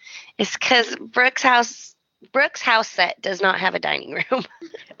 It's because Brooke's house set does not have a dining room.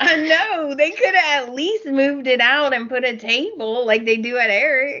 I know. They could have at least moved it out and put a table like they do at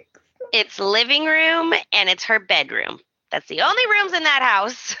Eric's. It's living room and it's her bedroom. That's the only rooms in that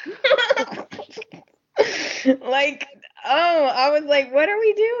house. Like, I was like, what are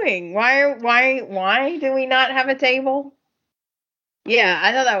we doing? Why do we not have a table? Yeah,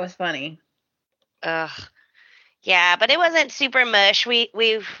 I thought that was funny. Yeah, but it wasn't super mush. We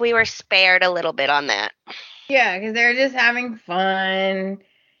were spared a little bit on that. Yeah, because they were just having fun,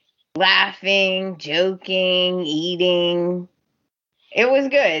 laughing, joking, eating. It was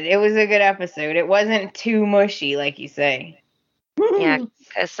good. It was a good episode. It wasn't too mushy, like you say. Yeah,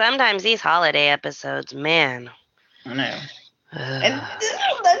 because sometimes these holiday episodes, man. I know. And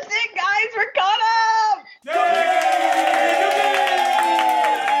that's it, guys. We're caught up!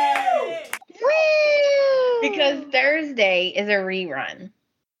 Yay! Woo! Because Thursday is a rerun.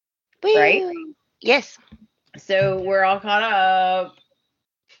 Woo! Right? Yes. So we're all caught up.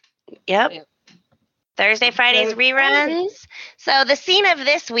 Yep. Thursday, Friday's reruns. So the scene of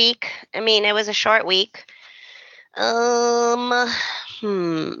this week, I mean, it was a short week. Did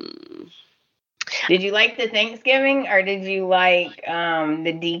you like the Thanksgiving or did you like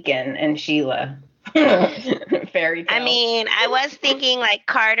the Deacon and Sheila fairy tale? I mean, I was thinking like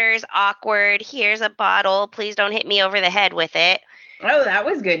Carter's awkward. Here's a bottle. Please don't hit me over the head with it. Oh, that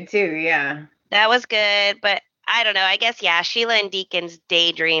was good too. Yeah. That was good. But I don't know. I guess, yeah, Sheila and Deacon's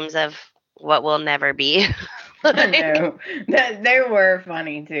daydreams of what will never be. I know. They were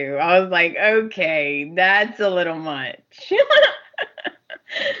funny too. I was like, okay, that's a little much.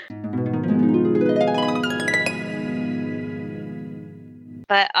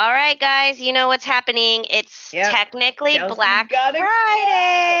 But all right, guys, you know what's happening. It's technically Chelsea Black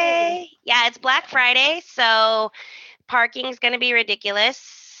Friday. Yeah, it's Black Friday, so parking's going to be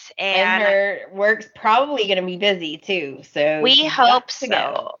ridiculous. And her work's probably going to be busy too. So we hope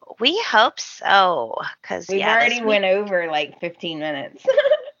so. We hope so. Because we've already went over like 15 minutes.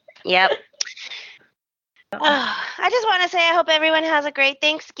 Yep. I just want to say I hope everyone has a great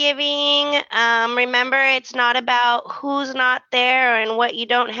Thanksgiving. Remember, it's not about who's not there and what you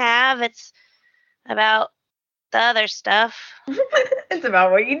don't have. It's about the other stuff. It's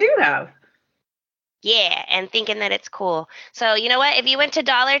about what you do have. Yeah, and thinking that it's cool. So, you know what? If you went to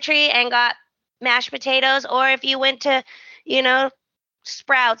Dollar Tree and got mashed potatoes, or if you went to,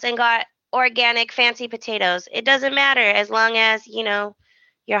 Sprouts and got organic fancy potatoes. It doesn't matter as long as,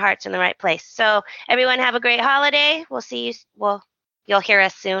 your heart's in the right place. So everyone have a great holiday. We'll see you. Well, you'll hear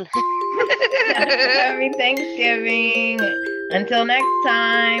us soon. Happy Thanksgiving. Until next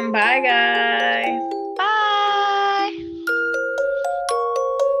time. Bye, guys.